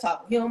 Had a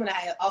talk with him, and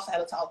I also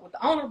had a talk with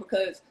the owner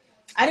because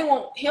I didn't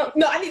want him.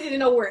 No, I needed to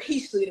know where he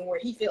stood and where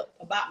he felt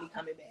about me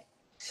coming back.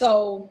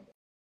 So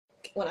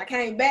when I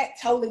came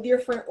back, totally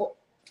different.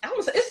 I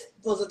would say this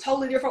was a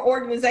totally different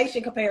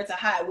organization compared to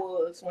how it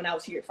was when I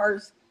was here at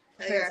first.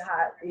 Compared to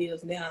how it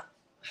is now.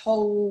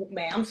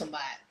 I'm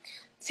somebody.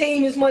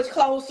 Team is much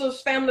closer.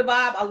 Family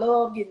vibe. I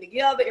love getting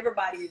together.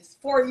 Everybody is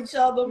for each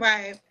other.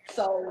 Right.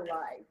 So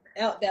like.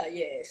 Out there,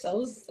 yeah.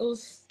 So it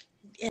was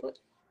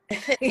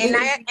and now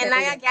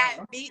I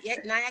got beat.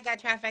 Now I got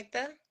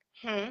trifecta.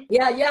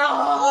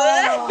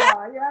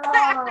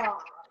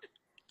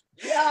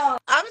 Yeah.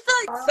 I'm so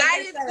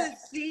excited to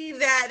see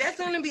that. That's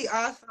gonna be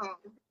awesome.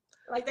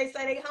 Like they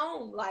say, they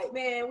home. Like,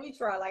 man, we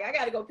try. Like, I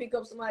gotta go pick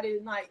up somebody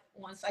tonight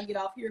once I get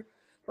off here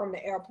from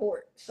the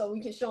airport, so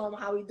we can show them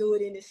how we do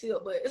it in the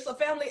silk. But it's a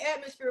family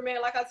atmosphere,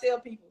 man. Like I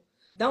tell people.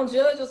 Don't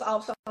judge us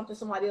off something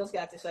somebody else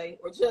got to say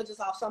or judge us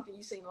off something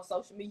you seen on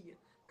social media.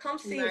 Come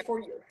see it for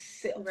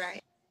yourself.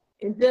 Right.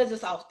 And judge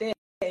us off that.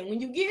 And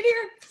when you get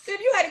here, see if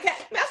you had a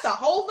cat. That's a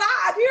whole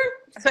vibe here.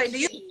 So do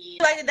you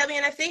like the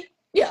WNFC?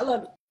 Yeah, I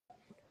love it.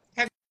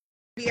 Have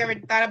you ever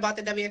thought about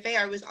the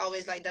WFA or it was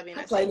always like WNFC?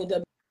 I played in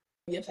the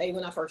WFA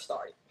when I first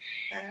started.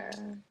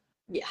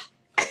 Yeah.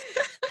 I'm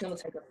going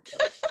to take up the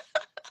joke.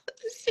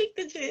 Shake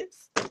the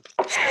chips.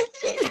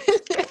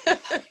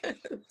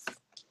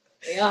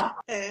 Yeah.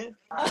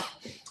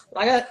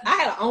 Like I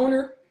had an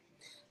owner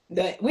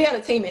that we had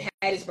a team in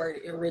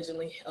Hattiesburg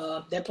originally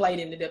that played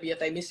in the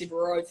WFA, Mississippi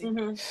Royalty.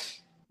 Mm-hmm.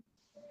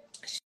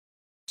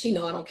 She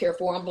know I don't care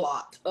for her. I'm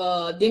blocked.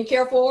 Didn't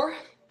care for her.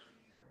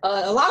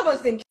 A lot of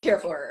us didn't care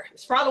for her.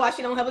 It's probably why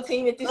she don't have a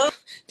team at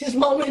this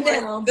moment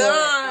now.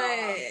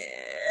 God.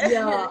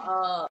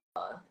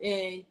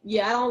 And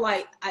yeah, I don't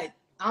like.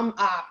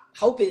 I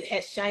hope it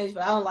has changed,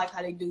 but I don't like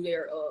how they do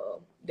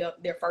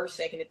their first,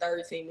 second, and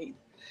third team either.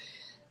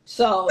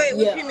 So wait,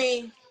 what you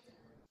mean?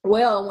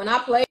 Well, when I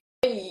played,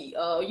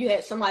 you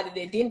had somebody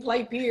that didn't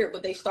play period,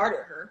 but they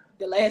started her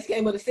the last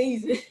game of the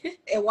season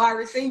at wide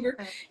receiver,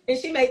 and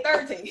she made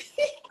 13.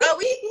 Oh,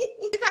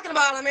 we talking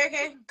about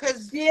All-American?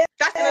 Because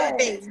that's another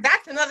thing.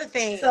 That's another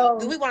thing. So,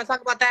 do we want to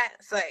talk about that?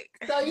 It's like,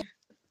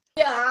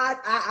 yeah,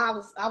 I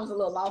was a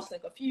little lost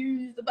and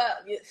confused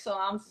about it. So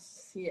I'm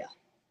just, yeah.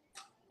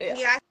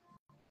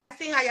 I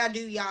see how y'all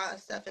do y'all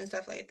stuff and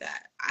stuff like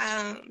that.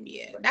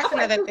 Yeah, that's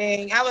another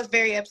thing. I was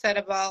very upset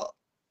about.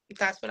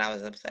 That's what I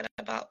was upset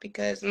about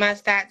because my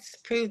stats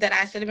proved that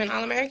I should have been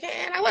All-American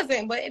and I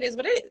wasn't. But it is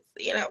what it is,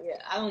 you know.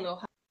 Yeah, I don't know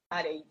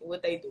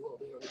what they do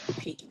over here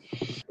picking,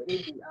 but I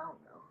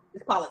don't know.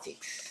 It's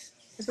politics.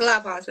 It's a lot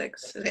of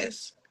politics. It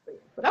is.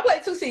 But I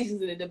played 2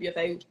 seasons in the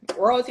WFA.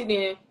 Royalty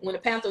then when the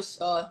Panthers,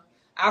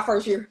 our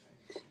first year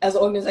as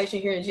an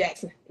organization here in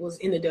Jackson was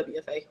in the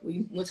WFA.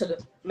 We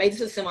made it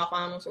to the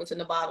semifinals, went to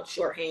the bottom,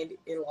 shorthanded,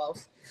 and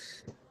lost.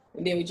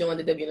 And then we joined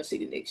the WNFC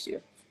the next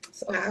year.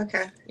 So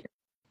okay. Yeah.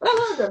 But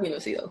I love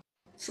WNC though.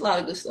 It's a lot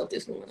of good stuff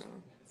that's going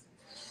on.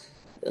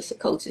 That's a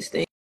coaches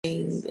thing,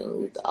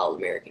 the All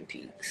American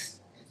peaks.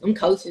 Them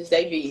coaches,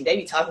 they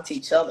be talking to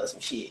each other some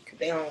shit. Cause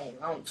I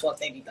don't know what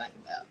they be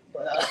thinking about.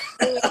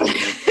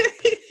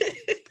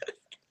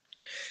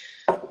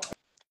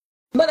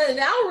 But I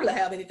don't really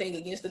have anything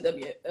against the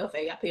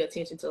WFA. I pay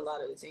attention to a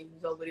lot of the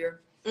teams over there.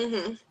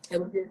 Mm-hmm.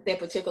 It was just that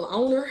particular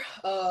owner.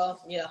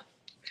 Yeah.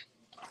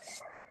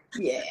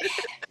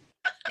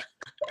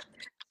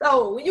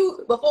 So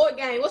before a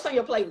game, what's on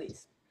your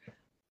playlist?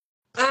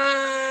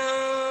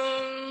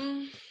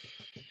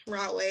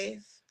 Rod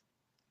Wave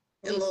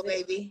and Lil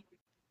Baby.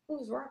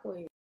 Who's Rod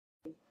Wave?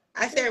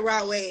 I said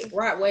Rod Wave.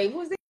 Rod Wave.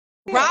 Who's that?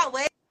 Rod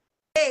Wave.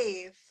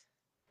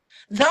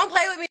 Don't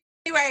play with me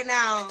right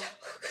now.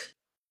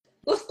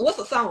 What's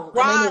the song?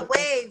 Rod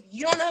Wave.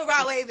 You don't know who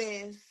Rod Wave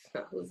is.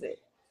 Who's that?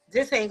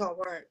 This ain't gonna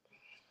work.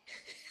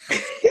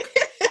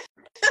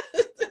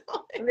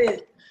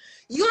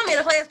 You want me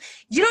to play this?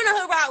 You don't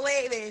know who Rod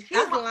Wave is.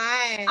 She's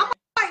lying. I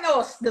might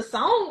know the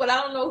song, but I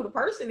don't know who the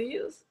person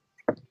is.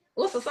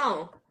 What's the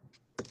song?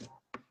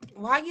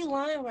 Why are you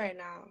lying right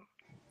now?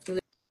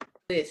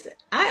 Listen,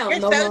 I am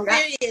You're so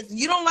serious.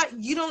 You don't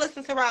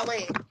listen to Rod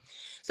Wave.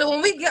 So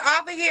when we get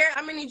off of here,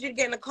 I'm gonna need you to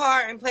get in the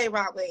car and play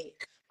Rod Wave.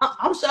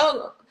 I'm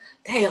sure.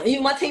 Damn,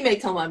 even my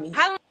teammate talking about me.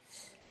 How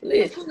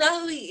listen, you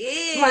know who he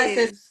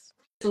is?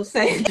 Some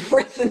saying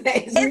depressing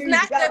names. It's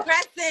not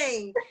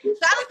depressing. So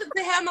I listen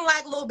to him and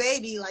like Lil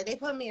Baby. Like they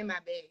put me in my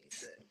bed.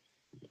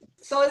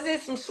 So is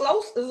it some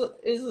slow?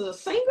 Is it a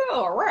singer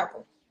or a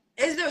rapper?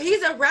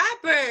 He's a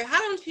rapper. How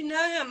don't you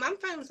know him? I'm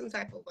feeling some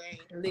type of way.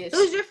 Listen,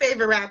 who's your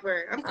favorite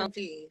rapper? I'm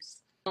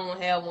confused. I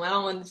don't have one. I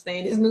don't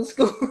understand this new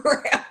school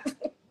rap.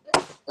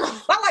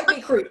 I like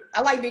Big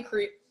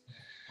Crit.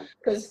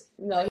 Because,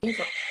 he's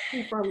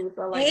from me.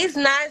 So he's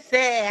not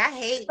sad. I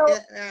hate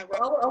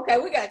okay,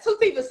 we got two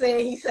people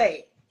saying he's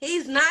sad.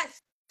 He's not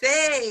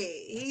sad.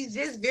 He's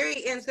just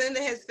very in tune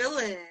to his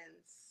feelings.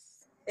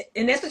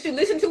 And that's what you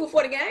listen to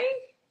before the game?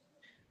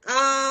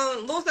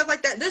 Little stuff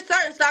like that. There's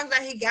certain songs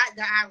that he got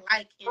that I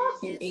like.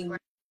 English.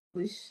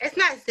 It's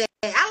not sad.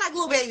 I like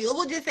Lil Baby.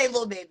 We'll just say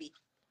Lil Baby.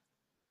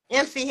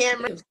 MC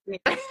Hammer.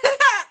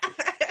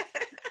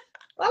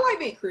 I like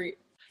Big Crit.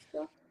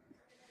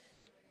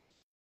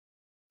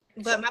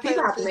 But my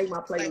you have to make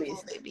my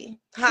playlist. Like you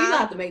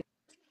have to make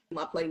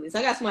my playlist.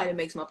 I got somebody that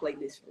makes my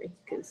playlist for me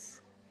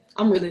because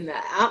I'm really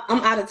not.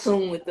 I'm out of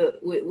tune with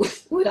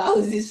all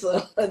of this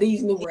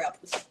these new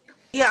rappers.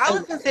 Yeah, I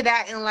listen to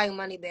that and like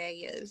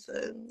Moneybagg Yo. So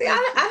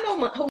I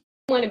know who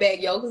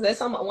Moneybagg Yo because that's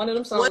one of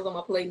them songs on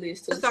my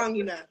playlist too. What song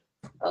you know?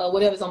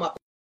 Whatever's on my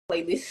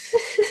playlist.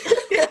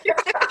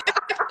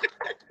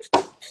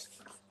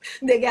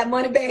 They got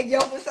Moneybagg Yo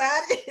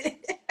beside it.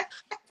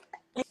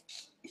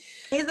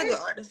 He's a good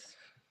artist.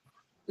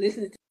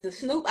 Listening to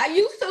Snoop. I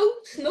used to.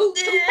 Snoop,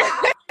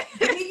 Tupac,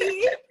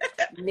 Biggie,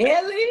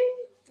 Nelly,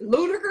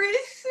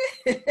 Ludacris.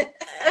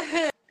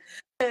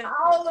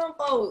 All them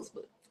folks.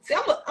 But see,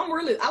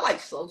 I like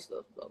slow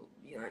stuff though, to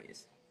be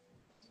honest.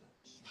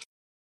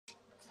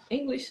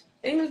 English,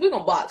 we're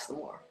gonna box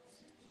tomorrow.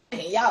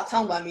 Hey, y'all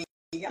talking about me.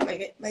 Y'all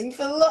make me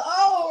feel a little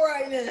old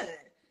right now.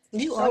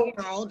 You are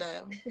getting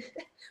older.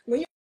 When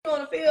you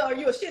on the field, are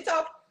you a shit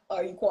talker or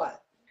are you quiet?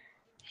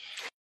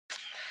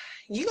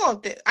 You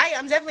gonna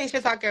I'm definitely a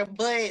shit talker,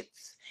 but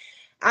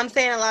I'm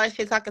saying a lot of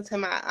shit talking to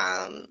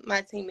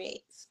my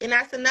teammates, and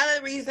that's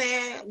another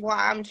reason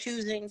why I'm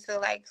choosing to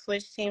like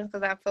switch teams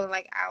because I feel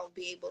like I'll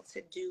be able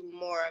to do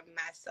more of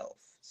myself.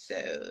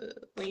 So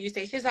when you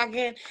say shit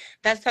talking,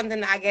 that's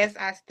something that I guess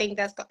I think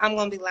I'm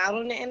gonna be loud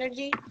on the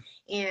energy,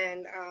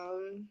 and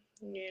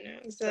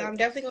so I'm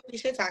definitely gonna be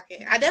shit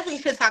talking. I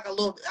definitely shit talk a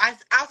little bit.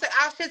 I'll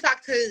shit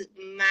talk to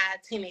my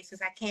teammates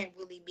since I can't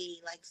really be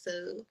like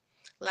so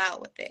loud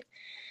with it.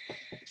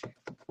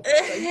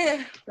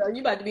 So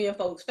you about to be in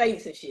folks'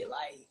 face and shit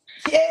like,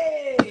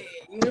 yeah,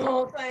 you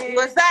know what I'm saying?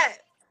 What's that?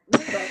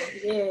 So,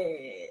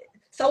 yeah.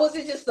 So is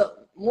it just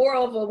more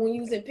of a when you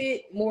was in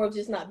pit, more of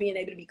just not being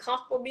able to be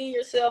comfortable being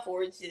yourself,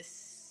 or it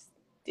just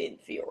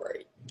didn't feel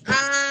right?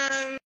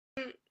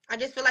 I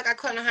just feel like I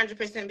couldn't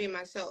 100% be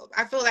myself.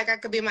 I feel like I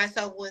could be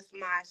myself with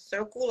my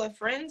circle of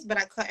friends, but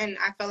I couldn't.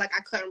 I felt like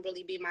I couldn't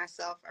really be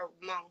myself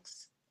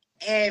amongst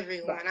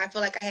everyone. I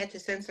feel like I had to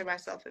censor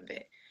myself a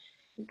bit,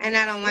 and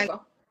I don't like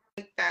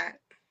that.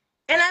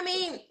 And I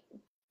mean,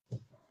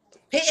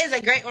 PIT is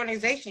a great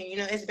organization.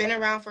 It's been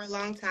around for a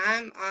long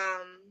time.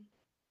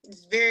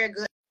 It's very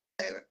good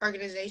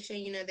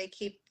organization. They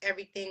keep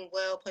everything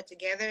well put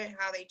together,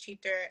 how they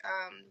treat their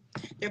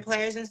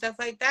players and stuff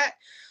like that.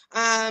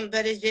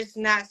 But it's just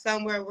not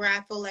somewhere where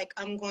I feel like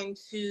I'm going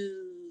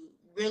to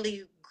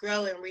really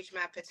grow and reach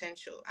my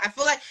potential. I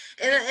feel like,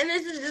 and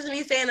this is just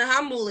me saying it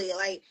humbly,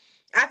 like,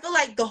 I feel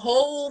like the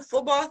whole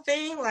football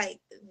thing, like,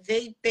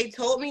 they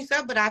told me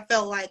so, but I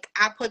felt like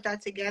I put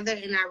that together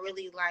and I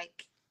really,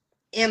 like,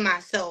 in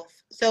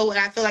myself. So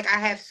I feel like I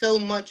have so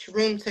much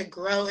room to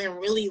grow and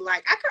really,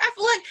 like, I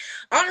feel like,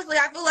 honestly,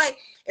 I feel like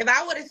if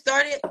I would have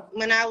started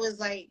when I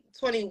was, like,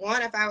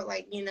 21, if I would,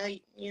 like,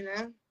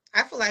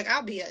 I feel like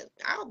I'll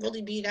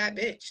really be that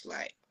bitch.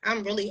 Like,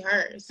 I'm really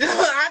her. So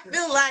I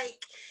feel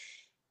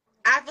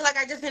like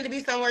I just need to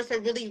be somewhere to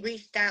really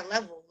reach that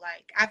level.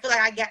 Like, I feel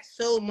like I got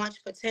so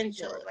much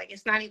potential. Like,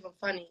 it's not even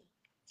funny.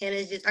 And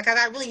it's just, like,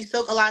 I really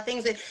soak a lot of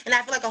things in. And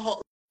I feel like a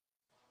whole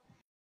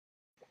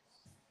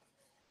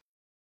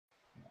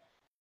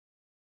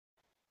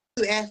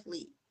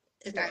athlete,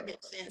 if that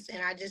makes sense.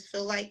 And I just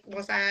feel like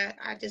once I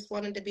just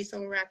wanted to be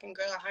somewhere I can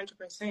grow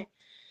 100%.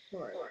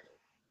 Right.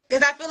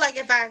 Because I feel like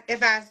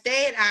if I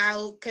stayed,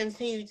 I'll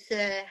continue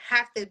to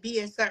have to be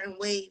a certain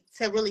way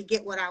to really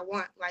get what I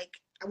want. Like,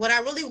 what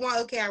I really want,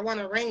 okay, I want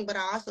a ring, but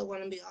I also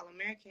want to be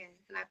All-American.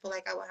 And I feel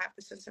like I would have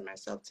to censor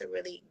myself to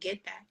really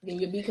get that. Then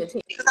you'll be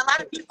content. Because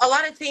a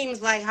lot of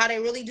teams, like, how they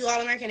really do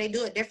All-American, they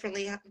do it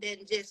differently than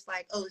just,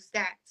 like,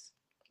 stats.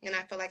 And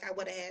I feel like I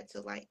would have had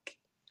to, like,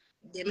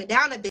 dim it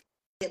down a bit.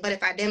 But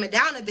if I dim it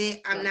down a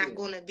bit, I'm not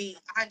going to be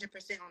 100%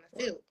 on the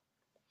field.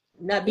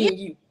 Not being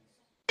you.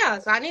 Yeah,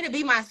 so I need to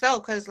be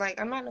myself because, like,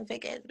 I'm not a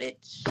fake ass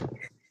bitch.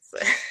 So.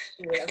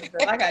 Yeah,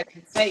 I got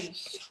to say,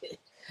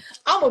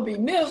 I'm gonna be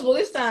miserable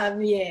this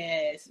time.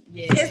 Yes.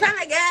 It's not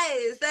like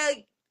guys.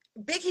 Like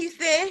Big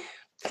Houston,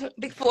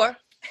 Big Four.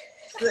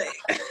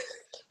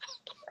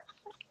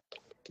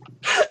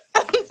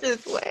 I'm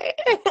just wait.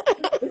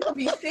 It's gonna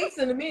be 6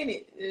 in a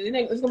minute.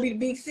 It's gonna be the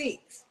big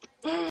 6.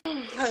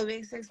 Oh,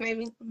 Big 6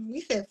 maybe.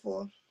 You said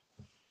 4.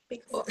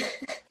 Big 4.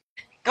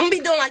 I'm gonna be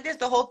doing like this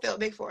the whole field.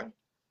 Big 4.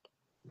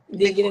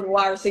 Then get in the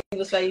wide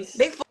receiver's face.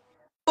 Big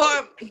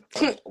 4.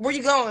 Where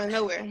you going?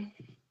 Nowhere.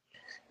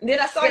 Then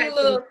I saw your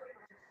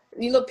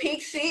little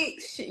pick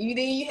 6.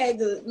 You had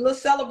the little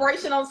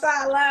celebration on the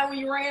sideline when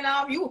you ran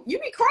off. You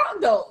be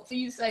crying though. So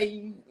you say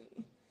you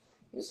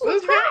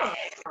I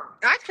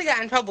actually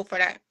got in trouble for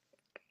that.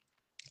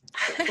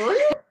 For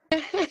real?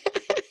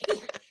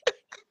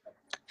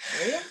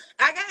 Yeah.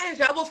 I got in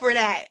trouble for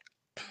that.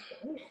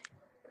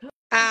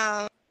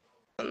 I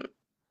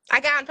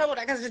got in trouble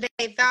because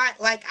they thought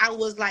like I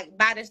was like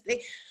by this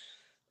thing.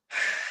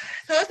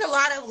 So it's a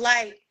lot of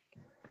like,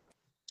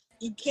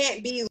 you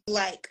can't be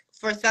like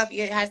for self.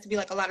 It has to be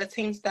like a lot of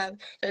team stuff.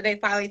 So they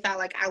probably thought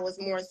like I was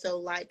more so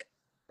like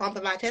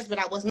bumping my chest, but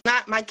I was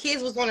not. My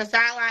kids was on the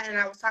sideline and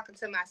I was talking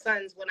to my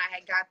sons when I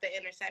had got the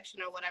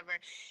interception or whatever.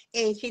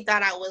 And she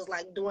thought I was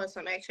like doing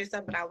some extra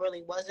stuff, but I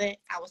really wasn't.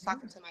 I was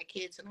talking to my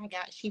kids and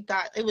she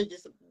thought it was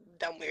just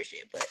dumb weird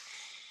shit. But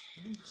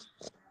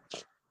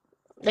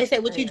they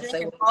said, "What you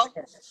drinking, Paul?"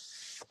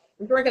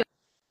 I'm drinking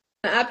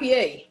an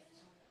IPA.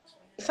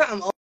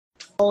 Something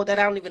old that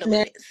I don't even know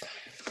what it is.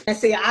 And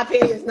see,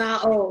 IPA is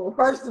not old.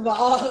 First of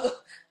all,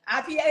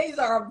 IPAs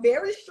are a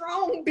very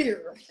strong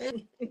beer.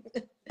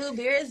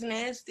 Beer is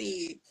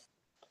nasty.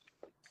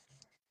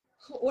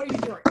 What are you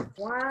drinking?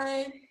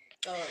 Wine?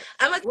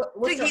 I'm a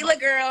tequila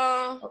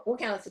girl. What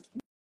kind of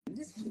tequila?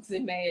 This is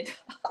mad.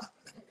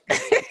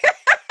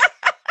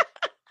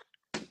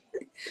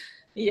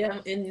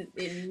 Yeah,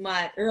 in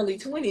my early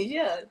 20s,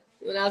 yeah.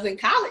 When I was in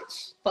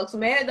college, fuck some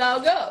Mad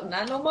Dog up.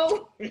 Not no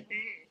more.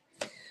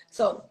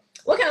 So,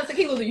 what kind of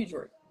tequila do you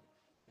drink?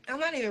 I'm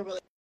not even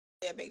really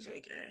a big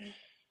drinker.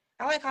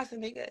 I like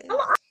Casamigos.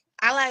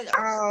 I like,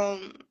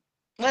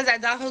 what's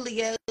that, Don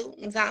Julio?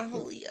 Don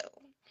Julio.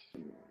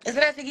 Isn't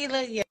that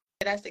tequila? Yeah,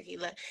 that's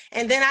tequila.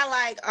 And then I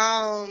like,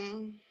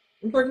 I'm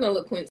drinking a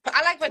little Quince.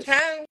 I like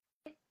Patron.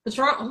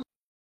 Patron?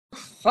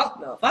 Fuck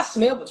no. If I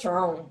smell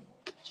Patron,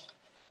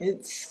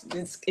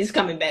 it's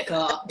coming back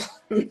up.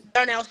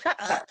 Darnell, shut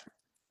up.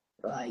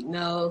 Like,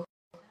 no.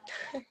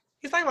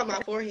 He's talking about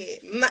my forehead.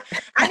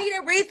 I need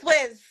a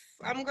retwist.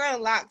 I'm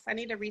growing locks. I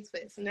need a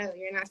retwist. No,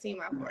 you're not seeing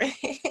my forehead.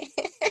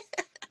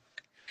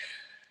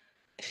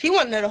 She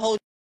wanted the whole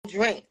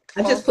drink.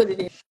 I just put it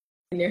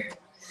in there.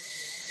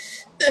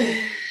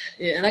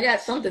 Yeah, and I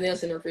got something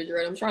else in the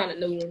refrigerator. I'm trying a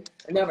new one.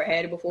 I never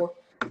had it before.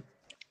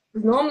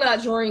 Normally I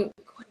drink,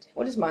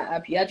 what is my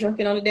IP? I drink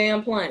it on the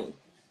damn plane.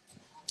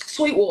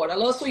 Sweetwater. I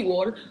love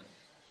Sweetwater.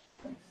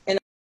 And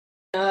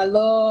I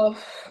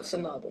love, what's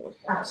another one?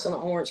 It's an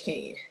orange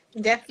can.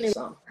 Definitely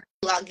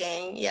lock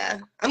game, yeah.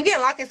 I'm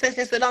getting lock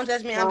extensions, so don't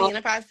judge me. I'll be in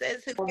the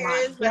process. Who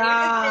cares?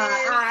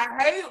 I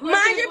hate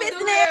mind your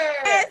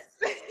business.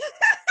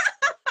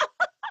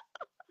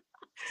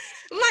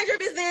 Mind your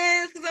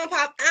business, because I'm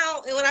pop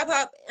out, and when I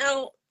pop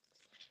out.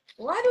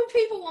 Why do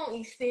people want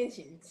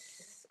extensions?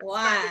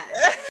 Why?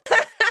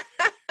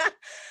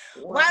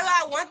 Why do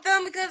I want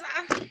them? Because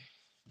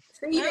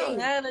See,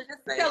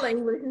 tell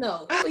English.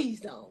 No, please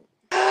don't.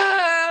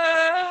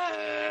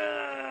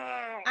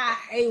 I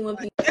hate when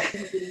people get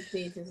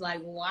extensions.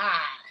 Like,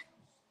 why?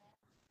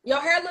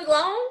 Your hair look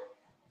long?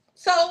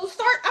 So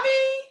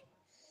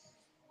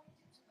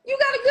you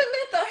got a good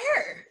length of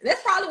hair.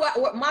 That's probably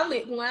what my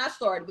length when I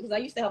started, because I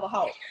used to have a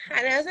hawk.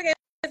 I know,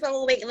 it's a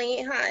little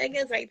lately, huh? It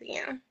gets right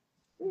there.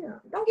 Yeah,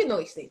 don't get no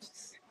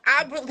extensions.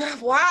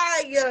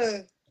 Why?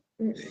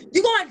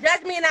 You gonna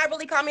judge me and not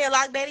really call me a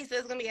lock daddy? So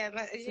it's gonna be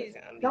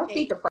don't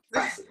keep the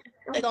price.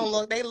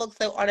 They look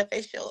so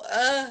artificial.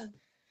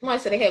 Somebody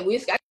said they had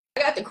whiskey. I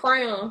got the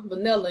Crown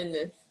vanilla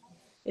in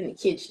the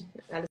kitchen.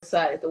 I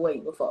decided to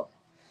wait before.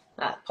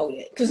 I hold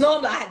it. Because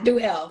normally I do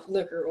have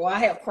liquor or I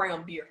have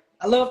crown beer.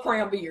 I love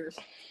crown beers.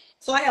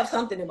 So I have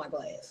something in my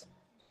glass.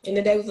 And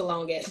the day was a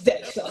long ass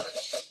day, so.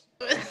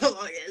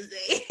 Long as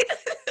day.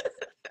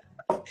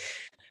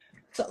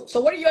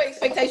 So what are your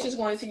expectations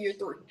going into year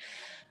 3?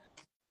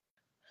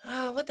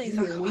 Oh, what they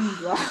talking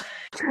about?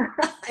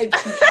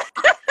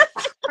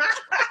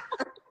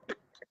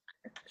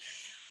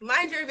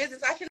 Mind your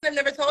business. I should have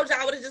never told you.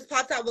 I would have just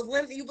popped out with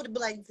limbs. You would have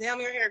been like, damn,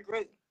 your hair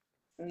grew.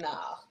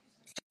 Nah.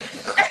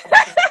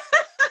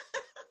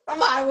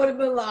 Somebody would have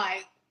been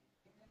like,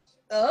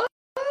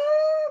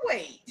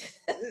 wait.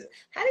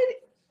 How did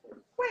it?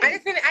 Wait. I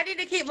need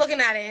to keep looking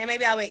at it, and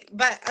maybe I'll wait.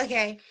 But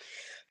okay,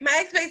 my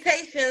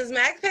expectations.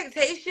 Like,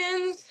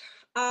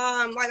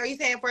 are you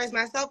saying for as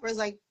myself or as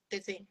like the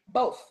team?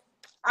 Both.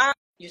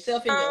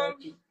 Yourself and your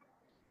team.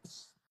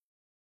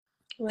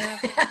 Well.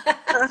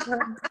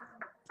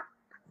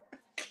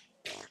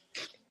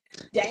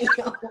 Damn.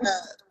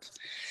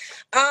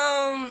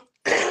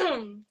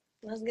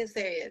 Let's get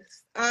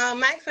serious.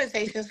 My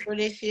expectations for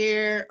this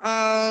year.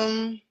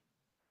 I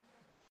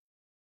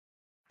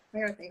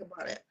gotta think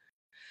about it.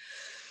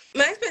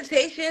 My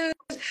expectations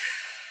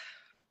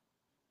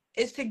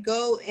is to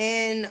go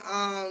in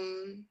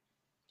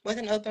with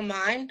an open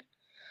mind.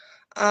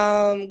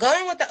 Going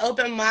with the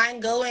open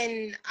mind,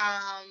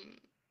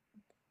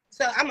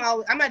 so I'm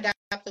an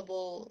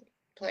adaptable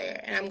player,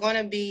 and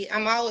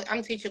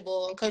I'm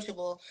teachable and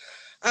coachable.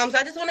 So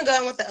I just want to go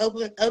in with the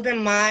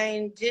open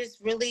mind, just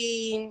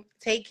really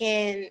take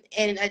in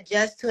and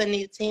adjust to a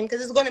new team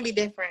because it's going to be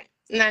different,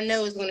 and I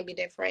know it's going to be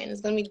different.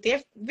 It's going to be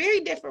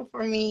very different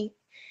for me,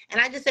 and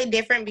I just say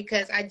different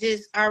because I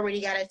just already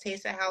got a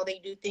taste of how they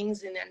do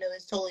things, and I know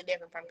it's totally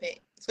different from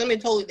Pitt. It's going to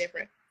be totally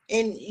different,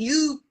 and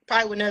you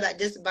probably would know that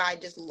just by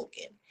just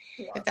looking.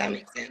 If that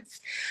makes sense.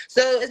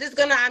 So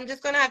I'm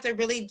just gonna have to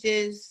really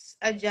just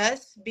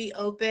adjust, be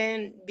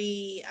open,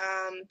 be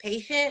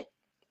patient,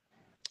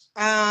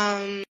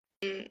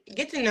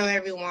 get to know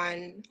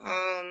everyone.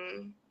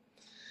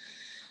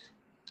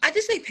 I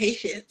just say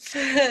patience.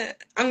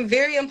 I'm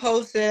very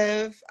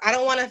impulsive. I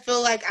don't want to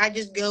feel like I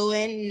just go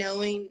in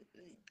knowing.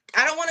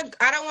 I don't want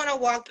to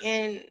walk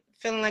in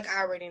feeling like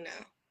I already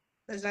know.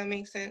 Does that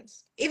make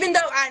sense? Even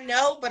though I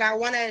know, but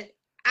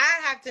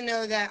I have to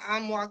know that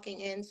I'm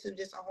walking into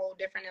just a whole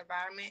different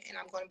environment and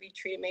I'm going to be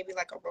treated maybe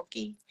like a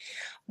rookie.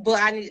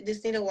 But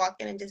just need to walk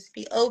in and just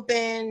be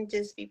open,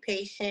 just be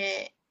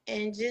patient,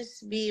 and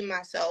just be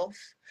myself.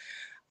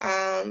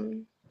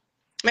 My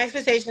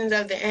expectations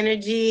of the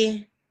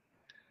energy.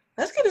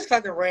 Let's get this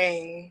fucking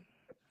ring.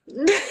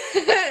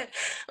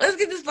 Let's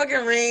get this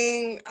fucking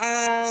ring.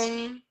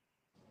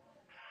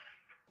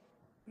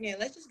 Yeah,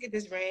 let's just get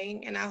this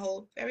ring, and I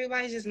hope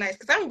everybody's just nice.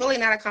 Cause I'm really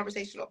not a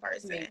conversational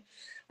person.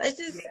 Let's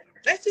just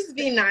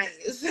be nice.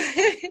 It's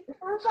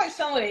like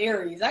some of the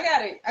Aries. I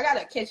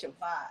gotta catch a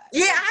vibe.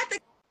 Yeah, I have to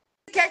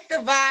catch the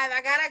vibe.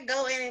 I gotta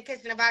go in and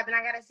catch the vibe, and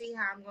I gotta see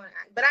how I'm going to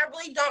act. But I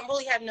really don't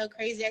have no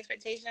crazy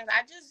expectations.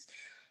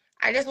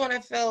 I just want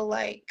to feel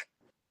like,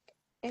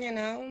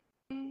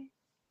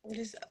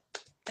 just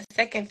a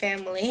second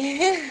family.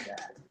 I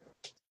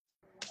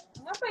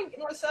think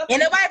and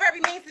nobody ever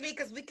be mean to me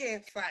because we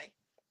can fight.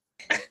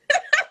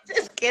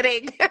 Just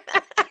kidding.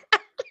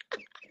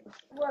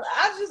 Well,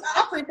 I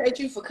appreciate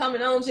you for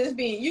coming on, just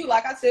being you.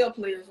 Like I tell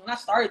players, when I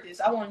started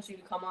this, I wanted you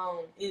to come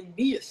on and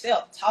be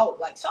yourself, talk.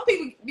 Like some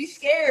people be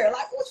scared,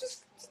 like, well,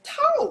 just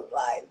talk,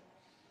 like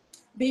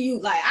be you.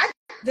 Like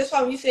that's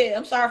why when you said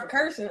I'm sorry for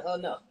cursing,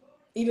 no,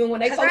 even when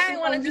they I didn't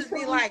want to just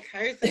be like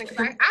cursing because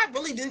I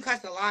really do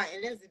cuss a lot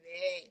and it's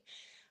bad.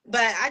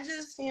 But I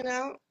just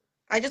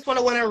want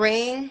to win a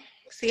ring,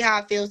 see how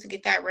it feels to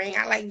get that ring.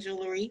 I like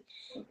jewelry,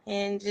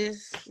 and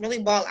just really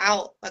ball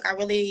out. Like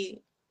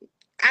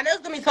I know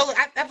it's gonna be totally.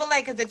 I feel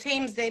like because the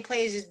teams they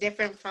play is just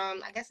different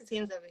from, I guess, the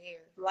teams over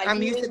here. Like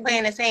I'm used to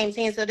playing the same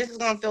team, so this is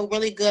gonna feel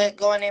really good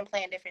going in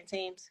playing different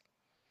teams.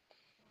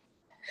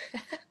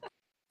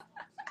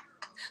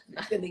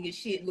 Not gonna get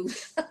shit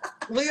loose.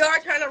 We are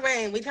trying to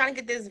ring. We trying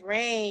to get this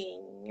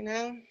ring,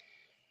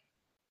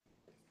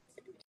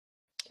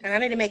 And I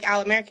need to make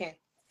All American.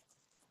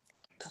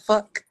 The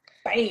fuck.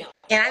 Bam.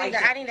 And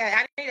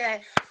I need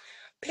to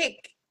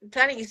pick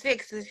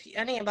 26.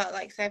 I need about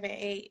like 7,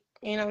 8.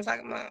 You know what I'm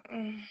talking about?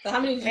 So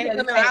how many? They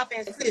put me on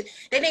offense too.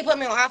 They put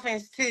me on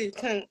offense too.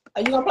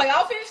 Are you gonna play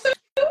offense too?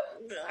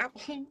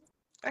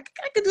 I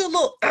could do a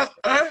little.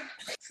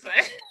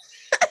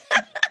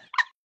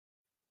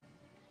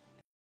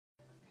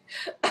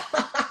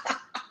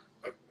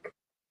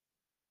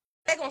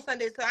 On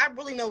Sunday, so I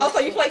really know. So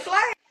you play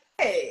flag?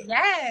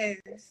 Yes.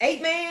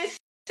 8-man,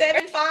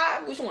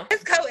 7-5. Which one?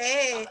 It's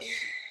co-ed.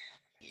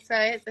 So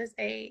it's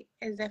 8.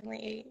 It's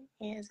definitely 8.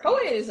 Yeah,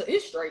 co-ed is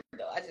straight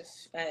though.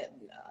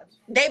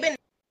 They've been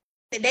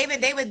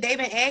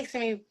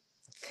asking me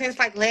since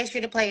like last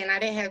year to play, and I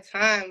didn't have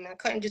time. I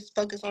couldn't just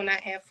focus on that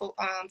handful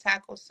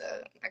tackle, so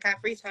I got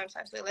free time. So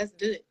I said, let's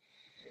do it.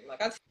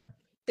 Like I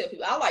tell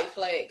people, I like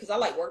flag because I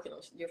like working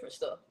on different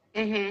stuff.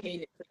 Mm-hmm.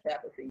 In the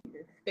tackle season,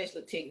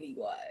 especially technique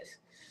wise,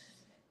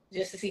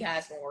 just to see how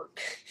it's gonna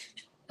work.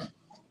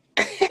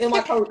 Then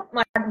my coach,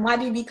 my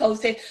DB coach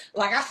said,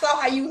 like, I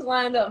saw how you was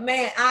lined up.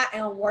 Man, I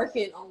am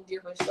working on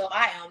different stuff.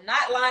 I am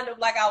not lined up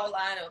like I would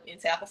line up in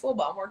tackle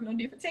football. I'm working on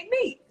different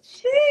techniques.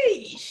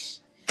 Sheesh.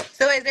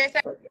 So is there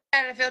something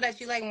out of the field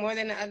that you like more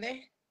than the other?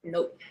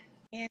 Nope.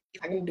 Yeah.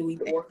 I can do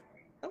either or.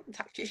 Don't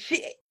talk your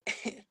shit.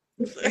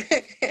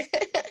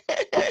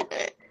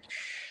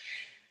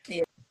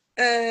 Yeah.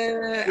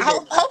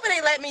 Hopefully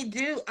they let me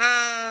do.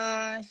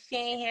 She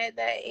ain't had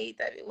that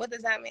 8. What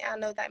does that mean? I don't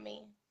know what that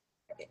means.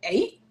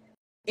 8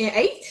 and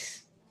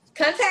 8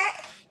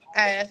 contact.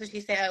 That's what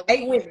she said.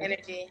 8 women.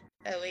 Energy.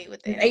 Oh wait,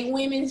 with the 8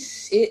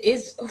 women's.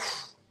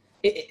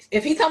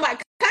 If he talking about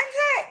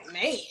contact,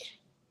 man,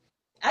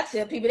 I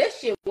tell people that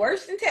shit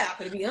worse than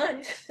tackle, to be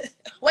honest.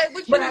 Wait,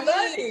 what you but mean? I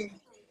love it.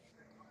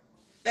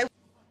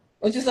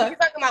 What you say? What you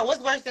talking about?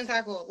 What's worse than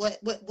tackle? What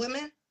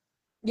women?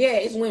 Yeah,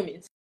 it's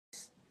women's.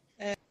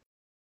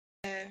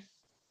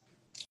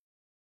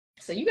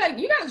 So you gotta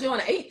join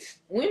the 8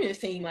 women's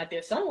team out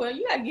there somewhere.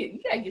 You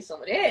gotta get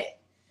some of that.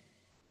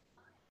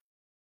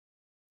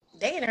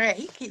 They in her.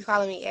 He keeps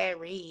calling me Ed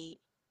Reed.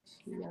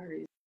 She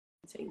already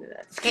taking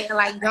that. Skating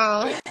like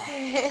Dawn.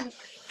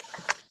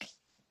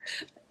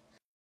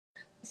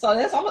 So I'm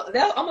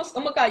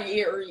gonna call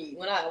you Ed Reed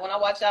when I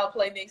watch y'all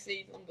play next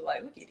season. I'm gonna be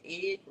like, look at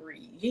Ed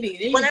Reed. He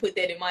didn't put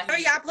that in my head.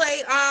 Y'all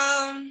play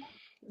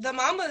the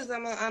Mambas.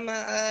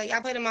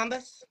 Y'all play the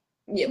Mambas.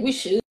 Yeah, we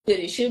should.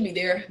 It should be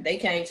there. They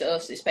came to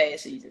us this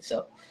past season,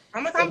 so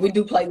I'm gonna come. We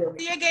do play them.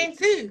 Your game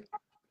too.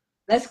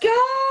 Let's go.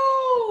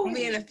 I'll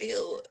be in the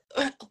field.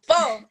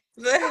 Foe.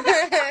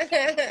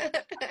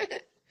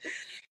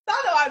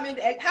 I mean,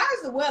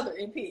 how's the weather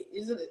in Pitt?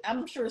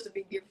 I'm sure it's a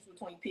big difference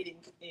between Pitt and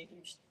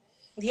Houston.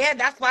 Yeah,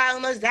 that's why I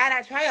almost died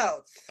at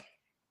tryouts.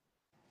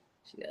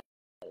 She got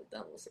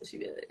so she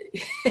got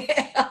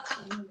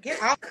get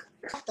off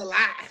the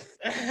life.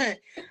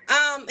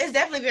 It's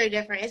definitely very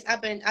different. It's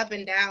up and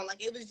down.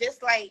 Like it was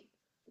just like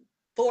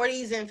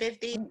 40s and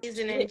 50s,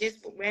 and then it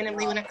just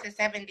randomly went up to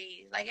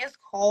 70s. Like it's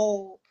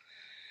cold.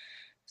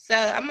 So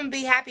I'm gonna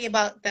be happy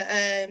about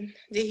the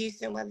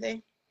Houston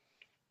weather.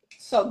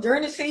 So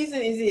during the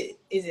season, is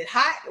it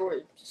hot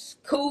or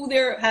cool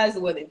there? How's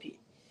the weather in Pitt?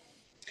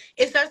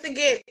 It starts to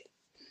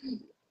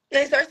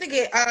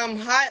get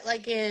hot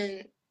like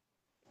in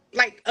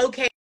like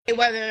okay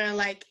weather in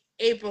like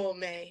April,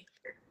 May.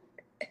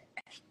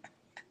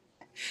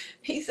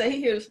 He said he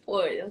hears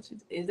sport. Don't you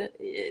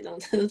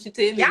tell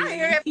me? Y'all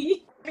hear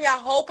your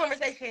whole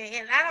conversation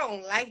and I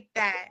don't like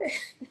that.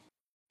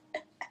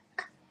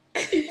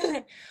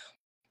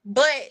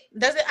 But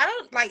I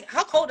don't like,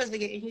 how cold does it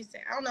get in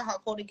Houston? I don't know how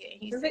cold it gets in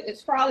Houston.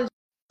 It's probably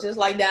just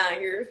like down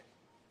here.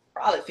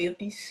 Probably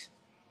 50s.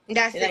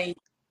 That's it.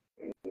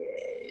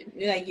 It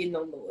ain't getting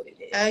no lower than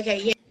that.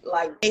 Okay, yeah.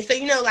 Like, so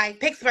like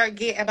Pittsburgh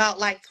get about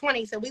like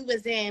 20. So we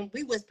was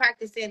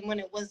practicing when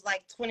it was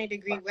like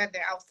 20-degree weather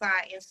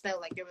outside and snow,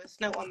 like there was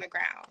snow on the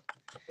ground.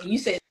 And you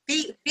said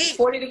feet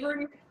 40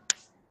 degrees?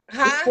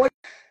 Huh? It's 40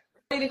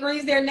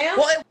 degrees there now?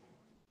 Well, it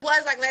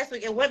was like last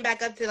week. It went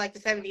back up to like the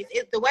 70s.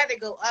 The weather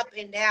go up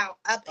and down.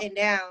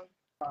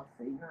 Oh,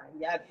 see,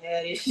 y'all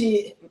had this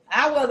shit.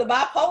 I was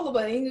bipolar,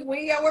 but we ain't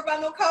gotta worry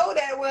about no cold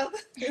that weather.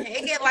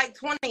 It get like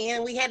 20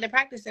 and we had to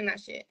practice in that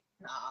shit.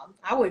 Nah,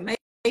 I wouldn't make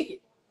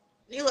it.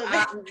 You would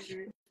I'm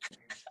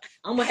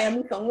gonna have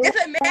me some. Just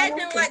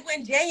imagine like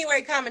when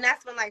January come and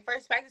that's when like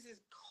first practice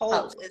is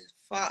cold as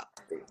fuck.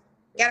 You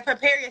gotta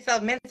prepare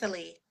yourself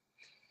mentally.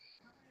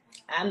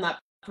 I'm not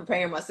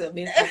preparing myself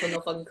mentally for no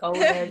fucking cold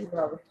ass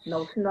weather.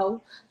 No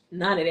snow,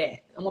 none of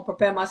that. I'm gonna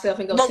prepare myself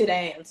and go sit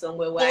down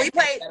somewhere. When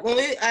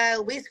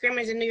we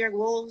scrimmaged in New York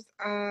Wolves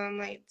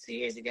like 2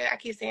 years ago. I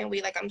keep saying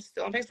we, like I'm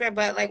still on Pittsburgh,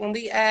 but like when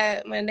we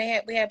had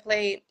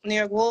played New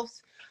York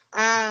Wolves,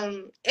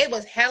 it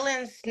was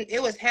hailing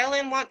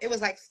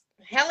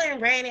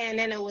raining and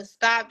then it was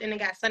stopped and it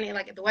got sunny.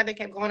 Like the weather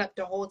kept going up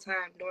the whole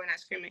time during that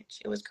scrimmage.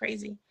 It was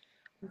crazy.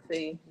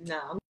 See,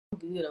 nah, I'm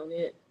good on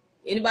it.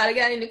 Anybody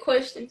got any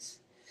questions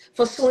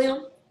for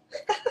Slim?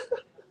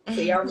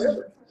 So y'all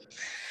remember.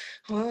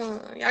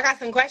 Y'all got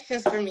some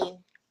questions for me.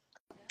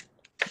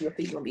 Your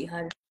feet gonna be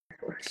hot.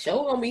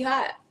 Show gonna be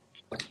hot.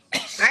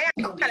 I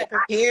gotta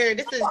prepare.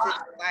 This is just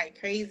like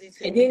crazy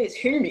too. And then it's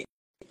humid.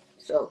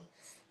 So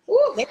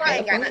they probably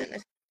ain't got nothing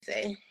to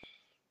say.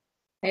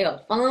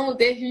 Hell, fun with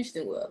that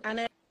Houston weather. I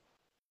know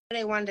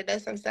they wanted to do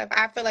some stuff.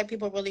 I feel like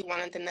people really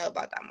wanted to know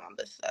about that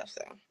Mamba stuff.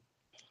 So,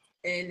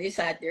 and it's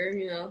out there,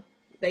 you know.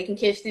 They can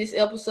catch this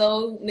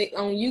episode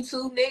on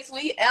YouTube next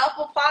week,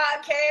 Apple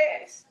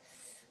Podcasts,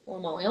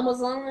 on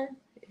Amazon,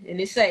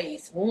 and it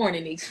says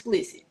warning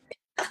explicit.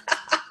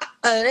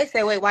 They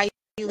say, wait, why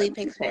you leave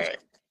pics for it?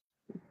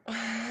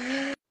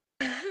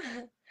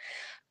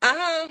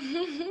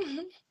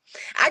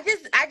 I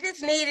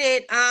just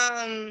needed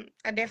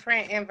a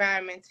different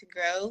environment to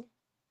grow,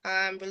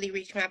 really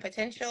reach my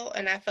potential,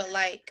 and I feel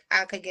like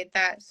I could get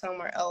that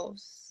somewhere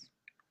else.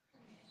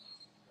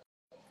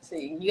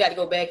 See, you got to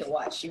go back and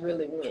watch. She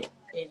really went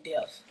in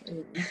depth.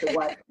 You should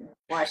watch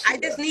I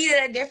just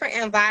needed a different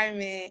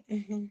environment.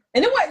 And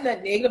it wasn't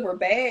that negative or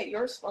bad.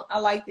 I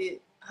liked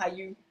it how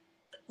you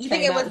You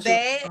think it was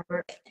bad?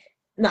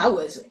 No, it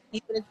wasn't.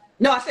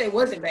 No, I said it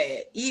wasn't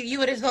bad. You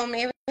would have told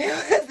me it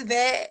was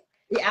bad.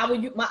 Yeah,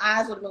 my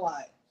eyes would have been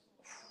like,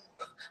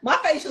 my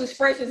facial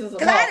expressions is a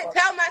because I had to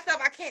tell myself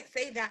I can't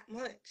say that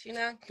much, you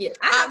know. Yeah,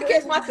 I have to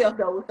catch myself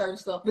though with certain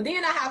stuff, but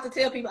then I have to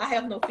tell people I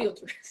have no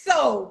filter.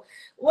 So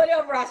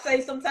whatever I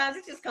say, sometimes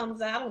it just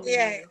comes out. I don't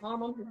mean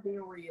harm. I'm just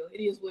being real.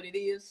 It is what it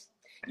is.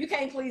 You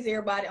can't please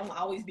everybody. I'm gonna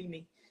always be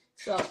me.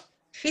 So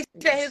she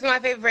said he's my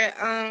favorite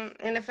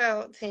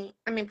NFL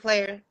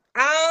player.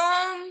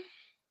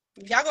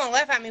 Y'all gonna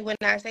laugh at me when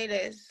I say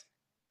this.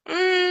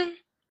 I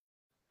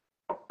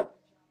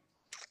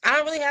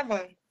don't really have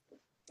one.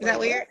 Is that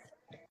weird?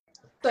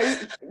 So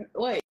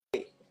wait.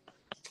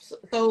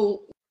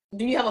 So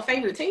do you have a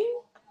favorite team?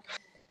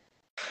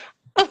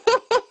 The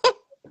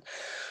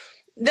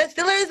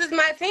Steelers is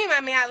my team. I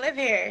mean, I live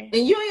here.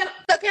 And you ain't.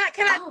 So can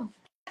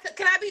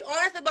I be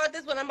honest about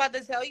this? What I'm about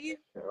to tell you?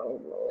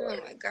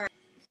 Oh my god.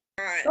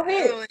 Go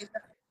ahead. Oh my god.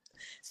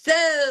 So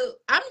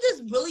I'm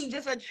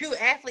just a true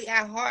athlete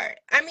at heart.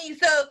 I mean,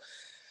 so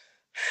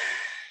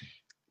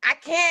I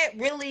can't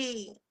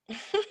really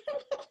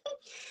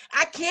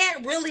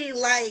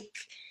like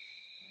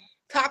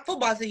talk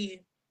football to you.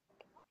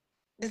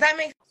 Does that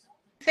make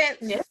sense?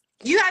 Yeah.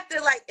 You have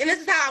to like, and this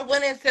is how I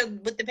went into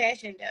with the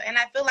passion though. And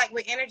I feel like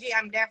with energy,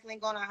 I'm definitely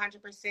going to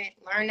 100%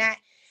 learn that.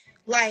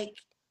 Like,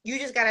 you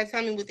just got to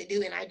tell me what to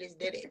do, and I just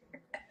did it.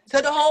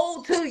 So the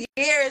whole 2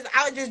 years,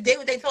 I just did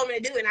what they told me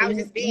to do, and I was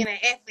just being an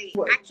athlete.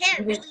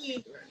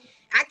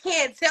 I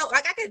can't tell,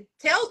 like, I could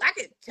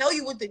tell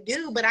you what to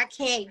do, but I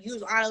can't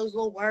use all those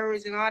little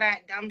words and all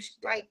that dumb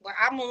shit. Like, but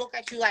I'm going to look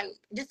at you like,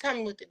 just tell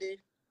me what to do,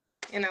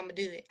 and I'm going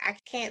to do it. I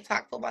can't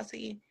talk football to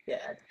you.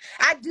 Yeah.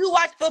 I do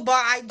watch football.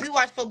 I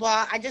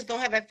just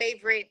don't have a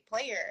favorite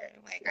player.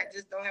 Like, I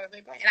just don't have a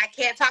favorite player. And I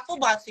can't talk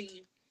football to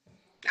you.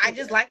 I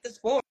just like the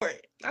sport.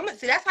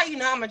 See, that's how you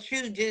know I'm a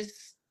true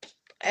just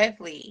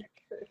athlete.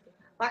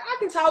 Like, I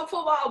can talk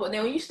football, but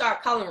then when you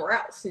start calling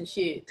routes and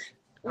shit.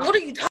 What are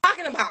you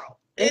talking about?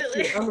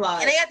 I'm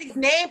like, and they got these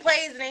name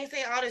plays and they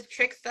say all this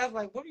trick stuff.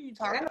 Like, what are you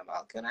talking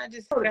about? Can I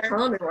just a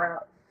common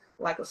route,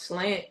 like a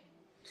slant?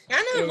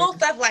 I know little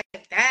stuff like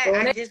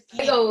that. I just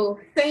can't go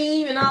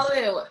team and all of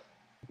that.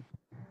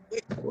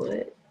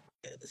 What?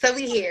 So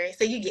we here.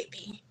 So you get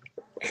me.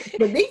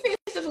 But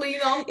defensively, you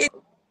know,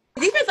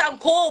 defense I'm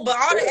cool, but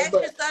all the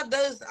extra stuff,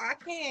 those I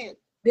can't.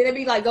 Then it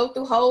be like go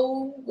through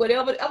hole,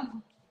 whatever.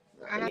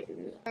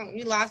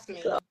 You lost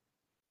me. So,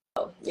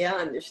 yeah, I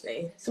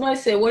understand. Somebody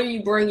said, "What are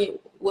you bringing?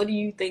 What do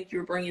you think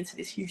you're bringing to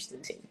this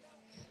Houston team?"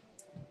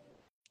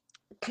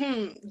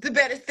 The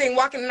baddest thing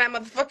walking in that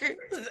motherfucker.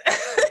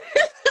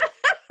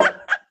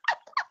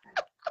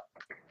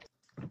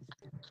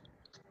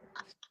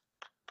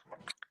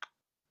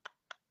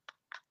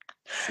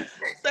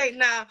 Like,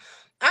 nah,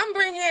 I'm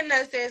bringing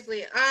no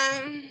seriously.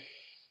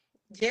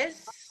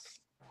 Just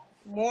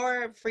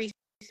more free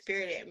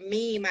spirited.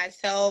 Me,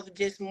 myself,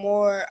 just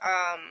more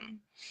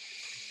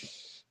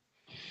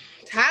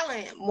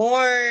talent,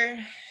 more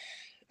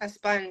a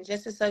sponge,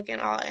 just to soak it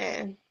all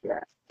in. Yeah.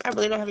 I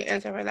really don't have an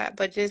answer for that,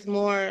 but just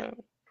more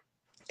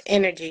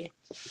energy.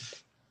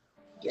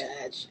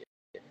 Gotcha.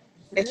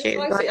 That shit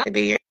is going to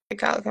be your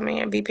call coming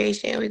in. Be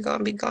patient. We're going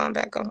to be going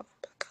back on together.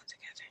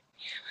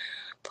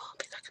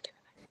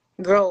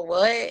 Girl,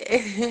 what?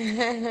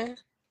 I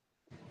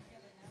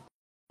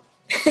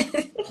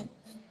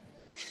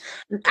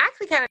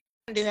actually kind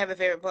of do have a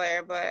favorite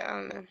player, but I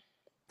don't know.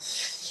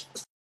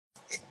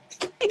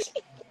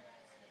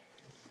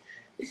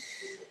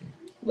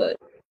 But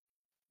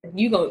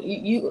you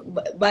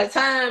by the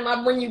time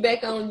I bring you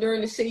back on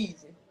during the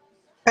season,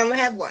 I'm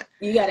gonna have one.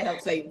 You gotta help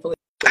save player.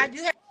 I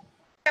do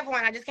have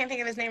one. I just can't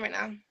think of his name right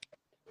now.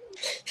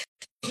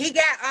 He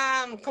got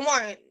come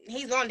on,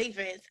 he's on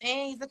defense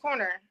and he's the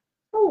corner.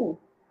 Who?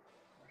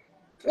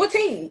 What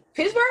team?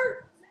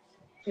 Pittsburgh?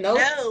 No,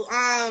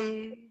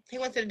 he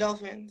went to the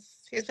Dolphins.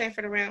 He was playing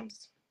for the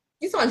Rams.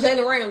 You saw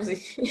Jalen Ramsey.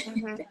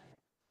 Mm-hmm.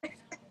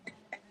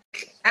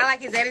 I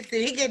like his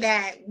attitude. He get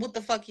that. What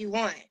the fuck you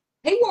want?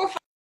 He wore 5.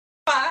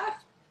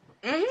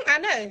 I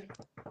know.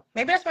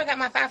 Maybe that's where I got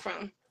my 5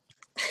 from.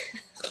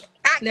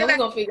 Now we're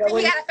gonna figure out.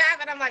 He got a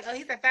 5, and I'm like, oh,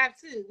 he's a 5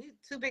 too. He's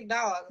 2 big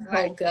dogs.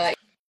 Like, oh God,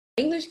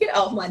 English, get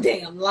off my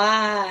damn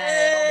line.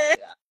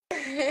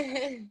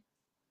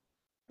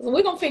 Oh,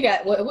 we're gonna figure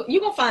out what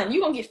you're gonna find.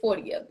 You're gonna get 4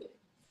 together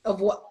of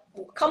what.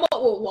 Come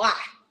up with why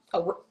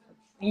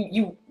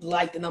you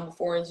like the number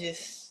 4 and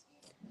just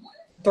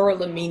throw a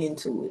little meaning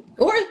to it,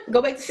 or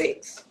go back to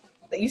 6.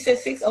 You said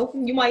 6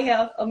 open. You might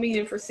have a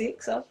meaning for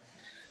 6. So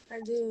I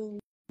do.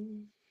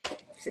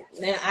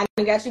 Now I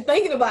got you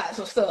thinking about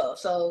some stuff.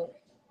 So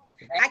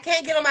I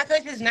can't get on my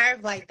coach's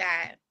nerve like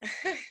that.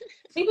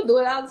 People do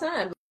it all the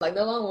time. Like,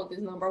 no, I don't want this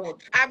number.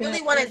 I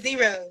really want a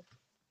 0.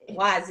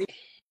 Why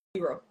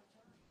 0?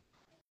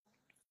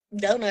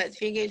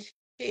 Donuts. You get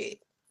shit.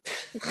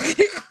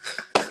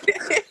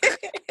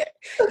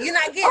 You're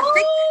not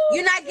getting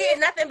You're not getting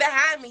nothing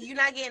behind me. You're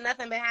not getting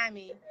nothing behind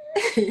me.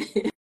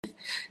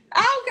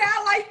 Okay,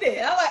 I like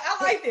that.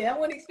 I like that. I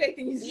wasn't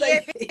expecting you to Yeah,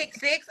 say that. pick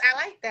six. I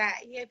like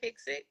that. Yeah, pick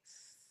six.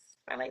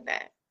 I like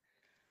that.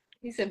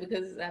 He said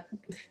because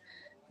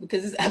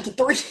it's after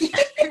 3.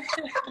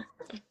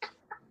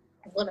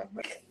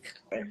 Whatever.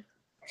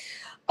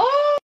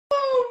 Oh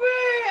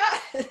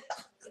man.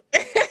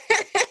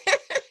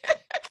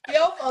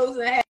 Your folks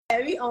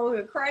have me on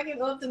here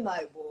cracking up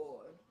tonight,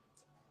 boy.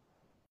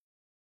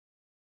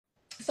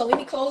 So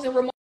any closing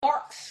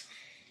remarks?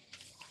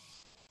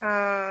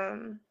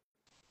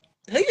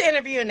 Who you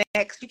interviewing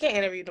next? You can't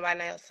interview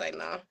nobody else right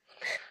now.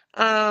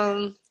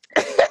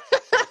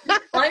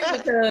 Funny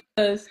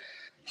because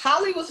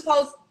Holly was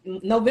supposed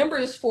November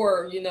is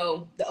for,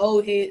 the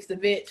old heads, the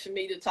vets, for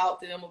me to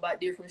talk to them about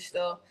different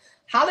stuff.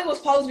 Holly was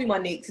supposed to be my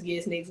next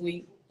guest next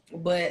week,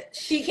 but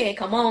she can't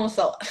come on,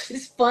 so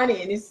it's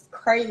funny and it's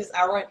crazy. It's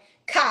ironic.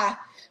 Kai,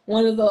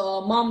 one of the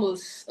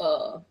Mama's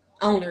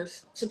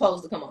owners,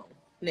 supposed to come on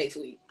next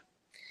week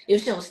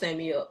if she don't stand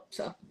me up.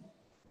 So.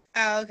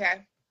 Oh,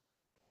 okay.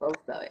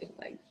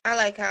 Like, I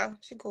like her.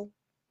 She cool.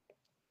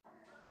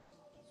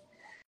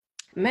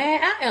 Man,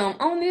 I am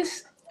on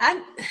this.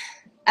 I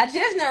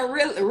just not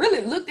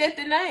really looked at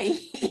the name.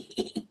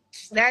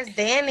 That's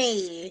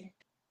Danny.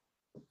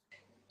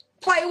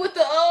 Play with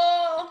the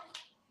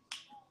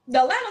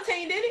Atlanta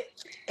team, did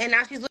it? And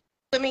now she's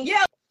with me.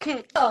 Yeah.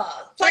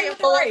 Play with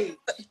the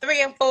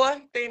 3 and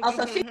 4.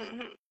 Also 53.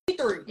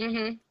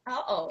 Mm-hmm.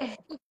 Uh-oh.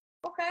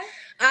 Okay.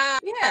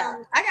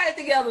 Yeah, I got it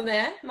together,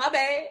 man. My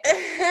bad.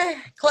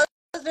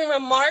 Closing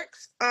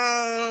remarks.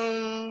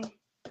 I'm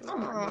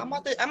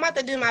about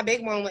to do my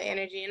big one with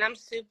energy, and I'm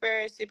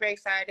super, super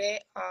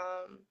excited.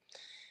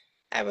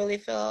 I really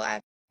feel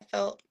I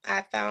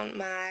found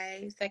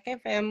my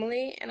second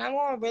family, and I'm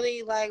gonna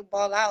really like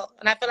ball out.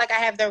 And I feel like I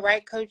have the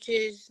right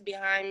coaches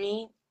behind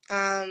me.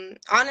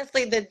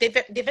 Honestly, the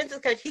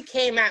defensive coach, he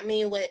came at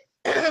me with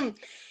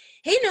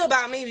he knew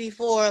about me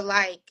before,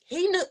 like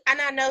he knew, and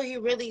I know he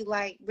really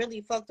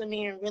fucked with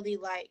me and really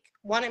like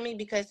wanted me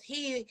because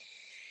he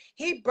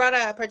brought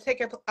a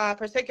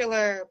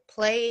particular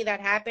play that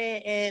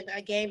happened in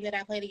a game that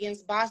I played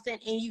against Boston,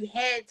 and you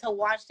had to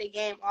watch the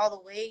game all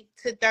the way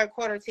to third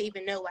quarter to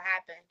even know what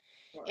happened.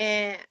 Right.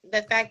 And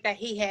the fact that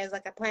he has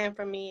like a plan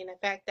for me, and the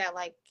fact that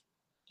like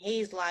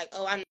he's like,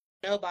 oh, I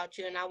know about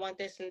you and I want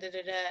this and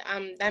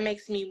that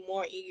makes me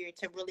more eager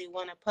to really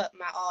want to put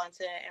my all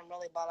into it and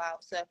really ball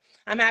out. So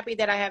I'm happy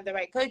that I have the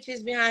right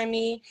coaches behind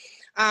me.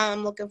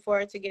 I'm looking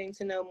forward to getting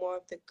to know more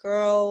of the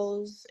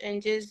girls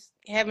and just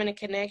having a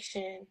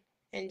connection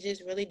and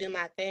just really do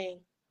my thing.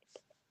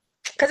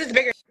 Because it's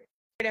bigger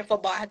than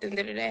football at the end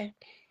of the day.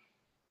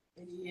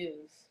 It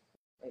is.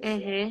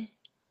 Mm-hmm.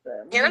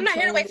 And I'm not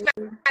here to waste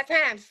my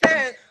time,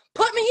 so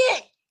put me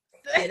in.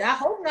 And I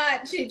hope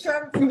not. She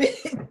trying to commit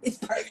his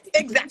birthday.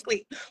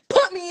 Exactly.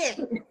 Put me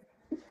in.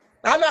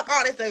 I'm not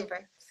calling this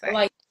over. So.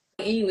 Like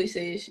English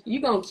says, you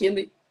gonna kill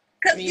it.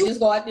 You just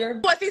go out there.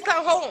 What see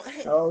some home?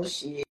 Oh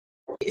shit.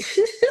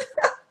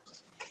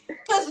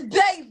 Cause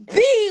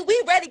baby,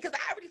 we ready. Cause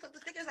I already took the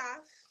stickers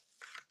off.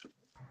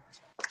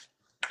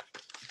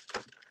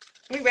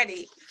 We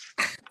ready.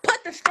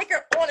 Put the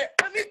sticker on it.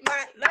 Let me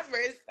my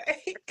numbers.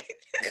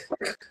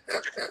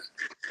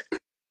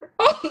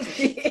 Oh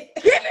shit.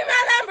 Give me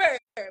my number.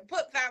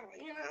 Put that one.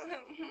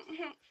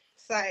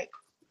 It's like,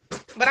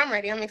 but I'm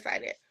ready. I'm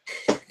excited.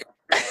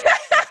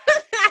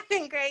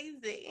 Acting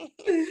crazy.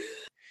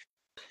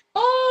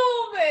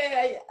 Oh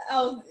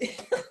man.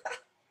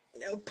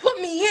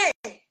 Put me in.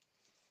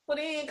 Put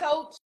in,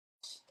 coach.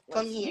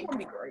 Put me in. You're gonna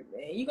be great,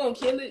 man. You gonna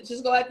kill it.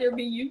 Just go out there and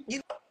be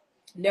you.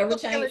 Never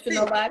change for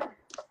nobody.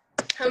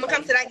 I'm gonna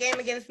come to that game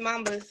against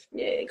Mambas.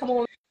 Yeah, come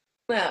on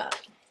now.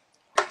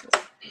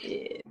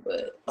 Yeah,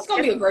 but it's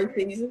gonna be a great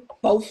season.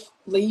 Both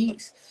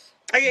leagues.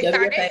 Are you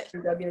excited?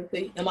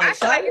 WFC. Am I I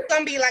feel like it's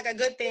gonna be like a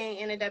good thing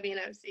in the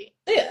WNFC.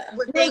 Yeah.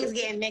 With things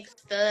getting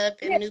mixed up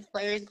and new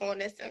players going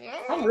this and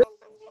I'm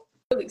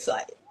really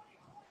excited.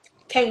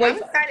 Can't wait.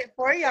 I'm excited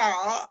for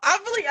y'all.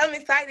 I'm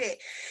excited.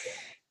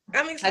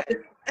 I'm excited.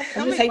 I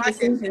just hate the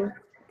season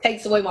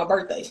takes away my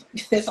birthday.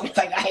 That's something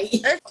I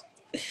hate.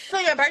 So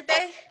your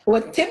birthday?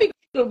 Well, typically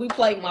we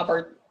play my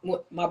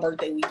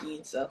birthday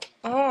weekend, so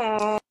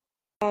I'll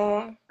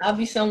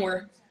be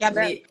somewhere. Yeah,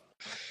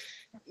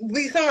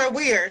 be somewhere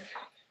weird.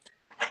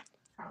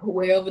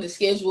 Wherever the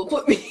schedule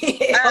put me.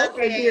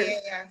 Okay,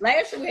 yeah.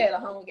 Last year we had a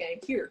home game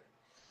here,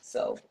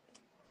 so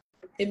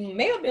it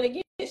may have been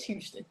against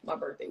Houston. My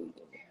birthday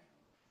weekend.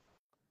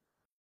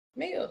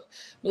 May have.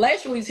 But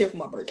last year we was here for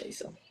my birthday,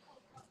 so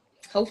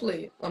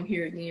hopefully I'm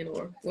here again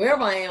or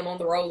wherever I am on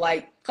the road.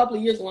 Like a couple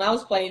of years when I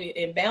was playing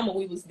in Bama,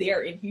 we was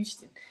there in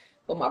Houston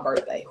for my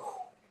birthday.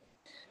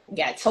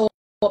 Got told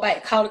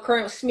about called a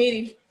current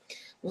Smitty.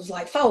 Was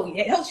like, "Foe, you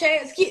had no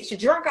chance get you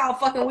drunk all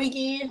fucking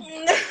weekend."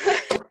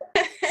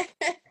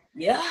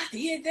 Yeah, I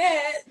did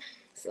that.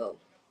 So,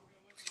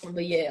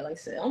 but yeah, like I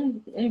said,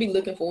 I'm gonna be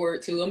looking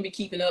forward to. I'm gonna be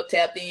keeping up,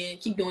 tapped in,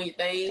 keep doing your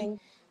thing,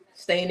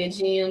 stay in the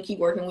gym, keep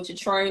working with your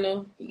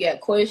trainer. You got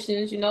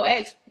questions,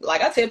 ask.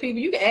 Like I tell people,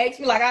 you can ask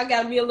me. Like I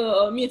got me a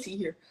little mentee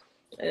here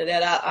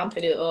that I'm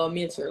gonna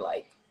mentor.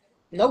 Like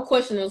No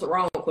question is a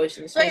wrong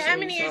question. So how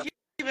many years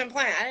you been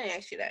playing? I didn't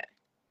ask you that.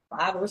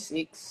 5 or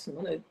 6.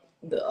 One or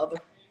the other.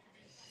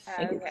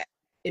 Okay.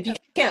 If you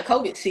count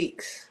COVID,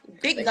 6.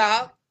 Big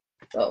dog.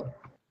 So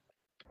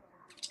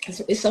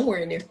it's somewhere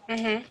in there.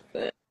 Mm-hmm.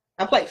 But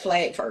I played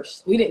flag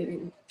first.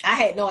 I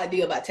had no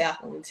idea about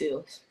tackling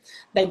until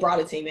they brought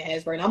it to me in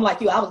Hasbro. And I'm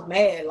like you, I was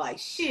mad. Like,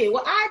 shit,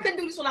 well, I couldn't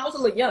do this when I was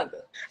a little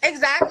younger.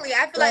 Exactly.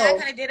 I feel like I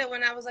kind of did it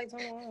when I was like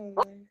 21.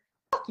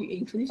 You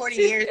English. 40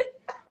 years.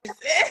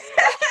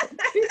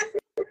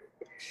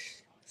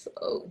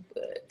 So,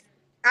 but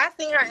I've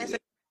seen her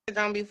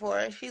Instagram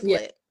before. She's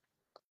lit.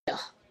 Yeah.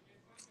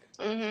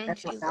 Mm-hmm.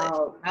 She's lit.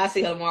 I'll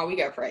see her tomorrow. We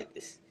got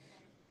practice.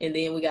 And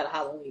then we got a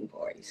Halloween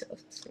party. So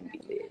it's going to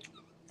be lit.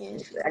 Yeah.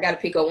 I got to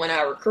pick up one of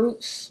our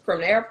recruits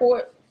from the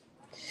airport.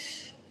 I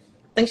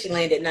think she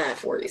landed at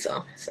 9:40.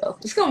 So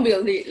it's going to be a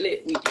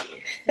lit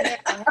weekend. Yeah,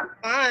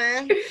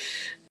 fun.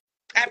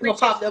 I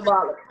appreciate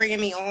you bringing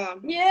me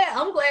on. Yeah,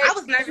 I'm glad. I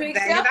was nervous.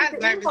 I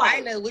was nervous. I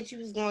didn't know what you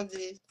was going to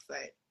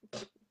say.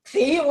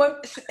 See,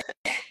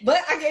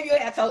 but I gave you.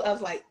 I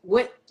was like,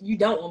 "What you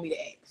don't want me to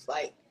ask?"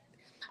 Like,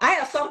 I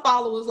have some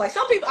followers. Like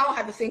some people, I don't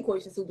have to send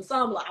questions to, but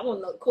some like I want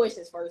to know the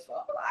questions first. So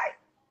I'm like,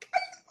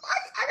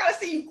 I gotta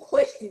see you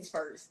questions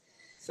first.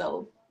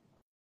 So,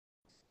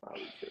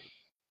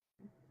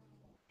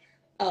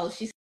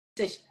 she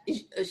said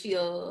she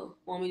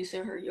want me to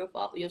send her your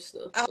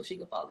stuff so she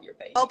can follow your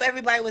page. Hope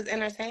everybody was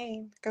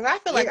entertained because I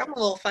feel like I'm a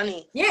little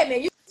funny. Yeah,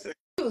 man, you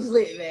was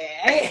lit,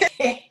 man.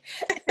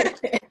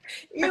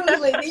 You was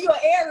lit. You're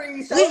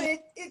Aries, so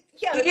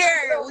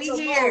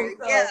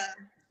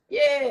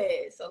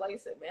yeah. So like I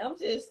said, man,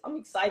 I'm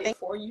excited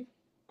for you.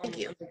 Thank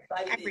you. I'm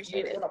excited I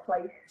appreciate that you're in a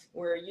place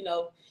where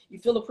you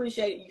feel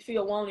appreciated, you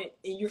feel wanted,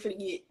 and you're gonna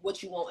get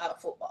what you want out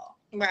of football.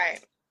 Right.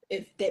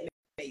 If that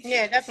makes sense.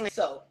 Yeah, definitely.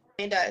 So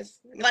it does.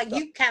 Like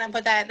you kind of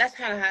put that. That's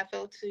kind of how I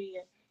feel too.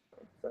 Yeah.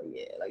 So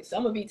yeah, like so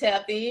I'm gonna be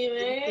tapped in,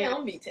 man. I'm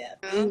gonna be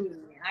tapped in.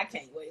 I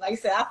can't wait. Like I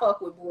said, I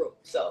fuck with Brooke,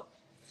 so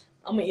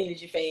I'm an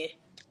Energy fan.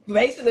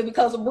 Basically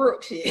because of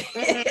Brooke shit.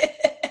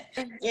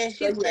 Yeah,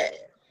 she's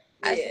lit.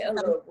 I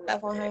love Brooke.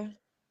 Stuff on her.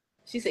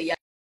 She said, "Yeah,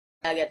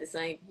 I got the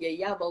same. Yeah,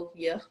 y'all both.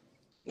 Yeah.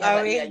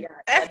 Oh yeah.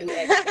 I do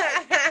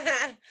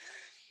act.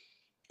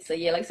 So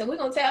yeah, like I said, we're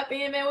gonna tap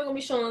in, man. We're gonna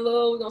be showing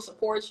love. We're gonna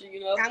support you. You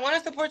know. I want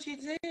to support you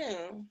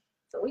too.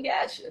 So we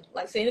got you.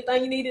 Like say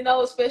anything you need to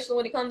know, especially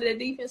when it comes to the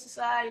defensive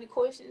side, any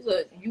questions,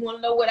 or you want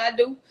to know what I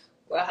do,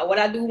 or what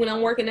I do when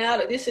I'm working out,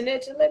 or this and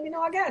that, just let me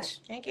know. I got you.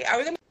 Thank you. Are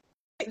we gonna?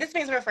 This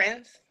means we're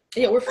friends.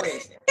 Yeah, we're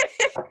friends.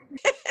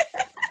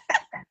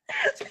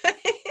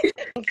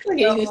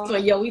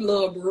 Yo, we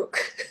love Brooke.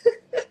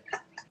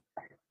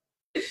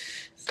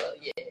 So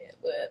yeah,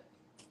 but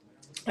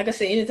like I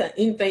said,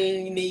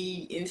 anything you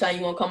need, anytime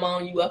you want to come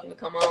on, you welcome to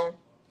come on.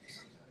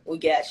 We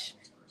got you.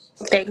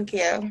 Thank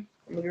you. I'm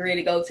gonna get ready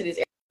to go to this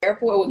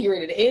airport. We'll get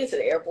ready to head to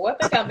the airport.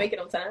 I think I'll make it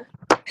on time.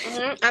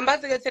 I'm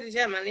about to go to the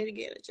gym. I need to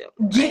get in the gym.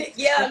 Go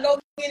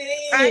get it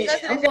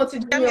in. I'm going to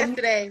the gym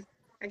yesterday.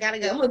 I gotta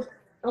go.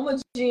 I'm a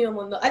gym.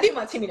 I did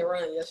my Timmy to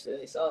run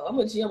yesterday, so I'm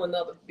gonna gym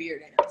another beer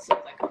now as soon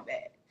as I come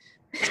back.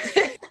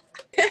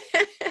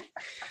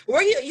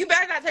 You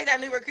better not take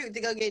that new recruit to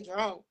go get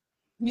drunk.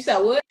 You said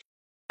what?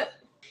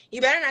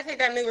 You better not take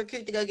that new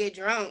recruit to go get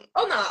drunk.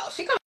 Oh no,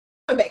 she coming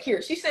back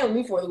here. She's staying with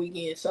me for the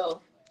weekend,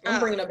 so I'm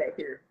bringing her back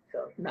here.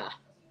 So nah,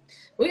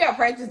 we got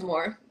practice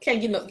tomorrow. We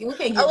can't get.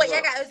 Oh wait,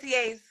 I got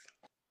OTAs.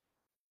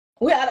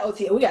 We got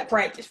OTA. We got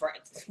practice,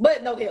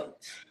 but no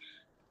helmets.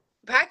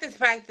 Practice.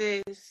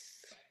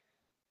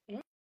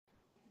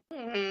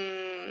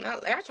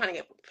 I'm trying to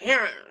get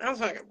prepared. I'm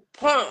trying to get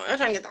pumped. I'm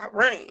trying to get that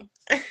ring.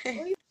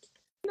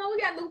 We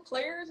got new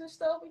players and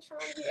stuff. We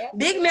trying to get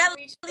Big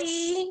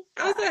Melody.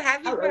 I'm so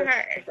happy for her.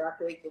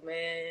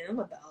 Man, I'm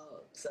a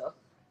dog, so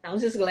I'm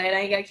just glad I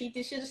ain't gotta keep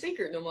this shit a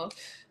secret no more.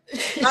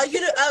 Because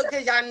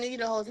y'all knew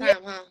the whole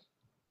time, huh?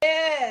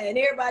 Yeah, and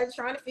everybody's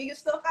trying to figure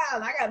stuff out.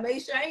 And I gotta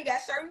make sure I ain't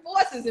got certain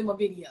voices in my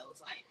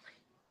videos. Like,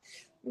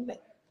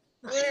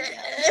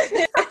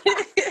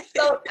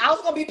 so I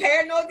was gonna be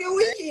paranoid this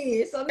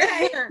weekend. So now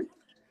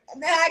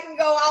I can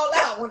go all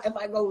out if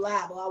I go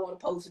live or I want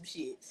to post some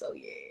shit. So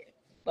yeah,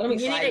 but I'm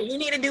excited. You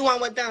need to do one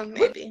with them,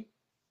 maybe.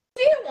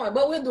 We did one,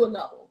 but we'll do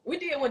another one. We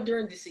did one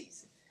during the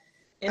season,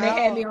 and they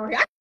had me on here.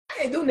 I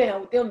can't do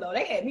that with them though.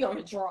 They had me on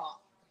the draw.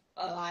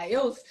 Like it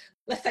was,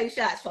 let's take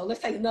shots, folks.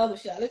 Let's take another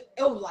shot. It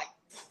was like,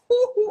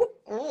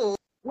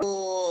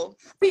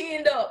 we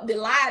ended up, the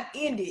live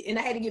ended, and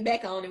I had to get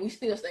back on, and we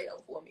still stayed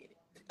on for a minute.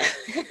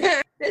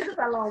 This is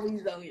how long we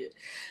was on here.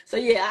 So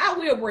yeah, I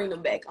will bring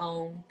them back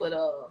on, but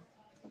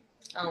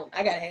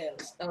I gotta have.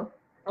 I'm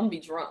gonna be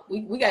drunk.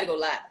 We gotta go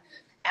live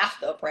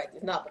after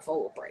practice, not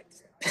before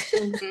practice.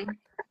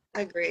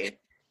 Agreed.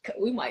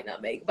 We might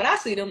not make it, but I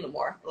see them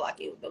tomorrow. Like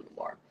it with them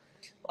tomorrow.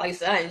 Like I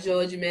said, I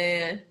enjoyed you,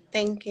 man.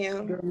 Thank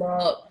you. Good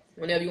luck.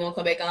 Whenever you want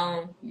to come back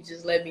on, you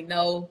just let me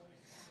know.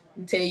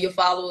 You tell your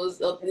followers,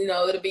 it'll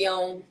be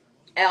on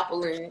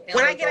Apple and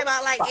when I get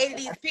about like 80 of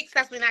these pics,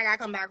 that's when I gotta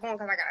come back on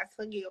because I gotta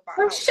tell you about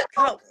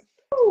how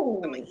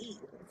I'm gonna eat.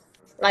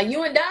 Like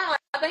you and Don,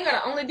 I think are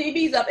the only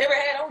DBs I've ever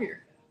had on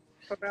here.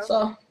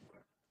 So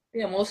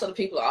yeah, most of the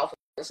people are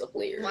offensive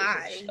players.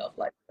 Why? And stuff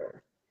like that.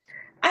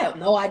 I have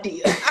no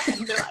idea. I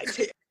have no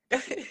idea. I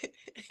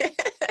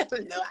have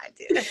no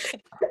idea.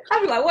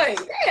 I'd be like, wait,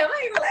 damn,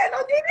 I ain't gonna have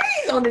no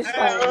DBs on this thing.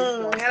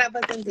 I gotta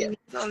put some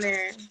DBs on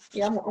there.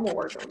 Yeah, I'm gonna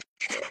work on it.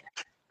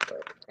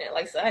 But, man,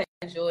 like I said, I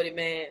enjoyed it,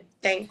 man.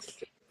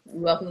 Thanks.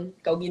 You're welcome.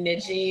 Go get in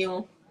that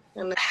gym.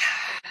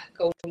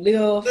 Go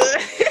live. Get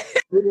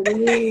it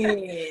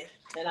in.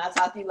 And I'll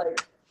talk to you later.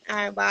 All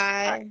right,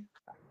 bye. All right.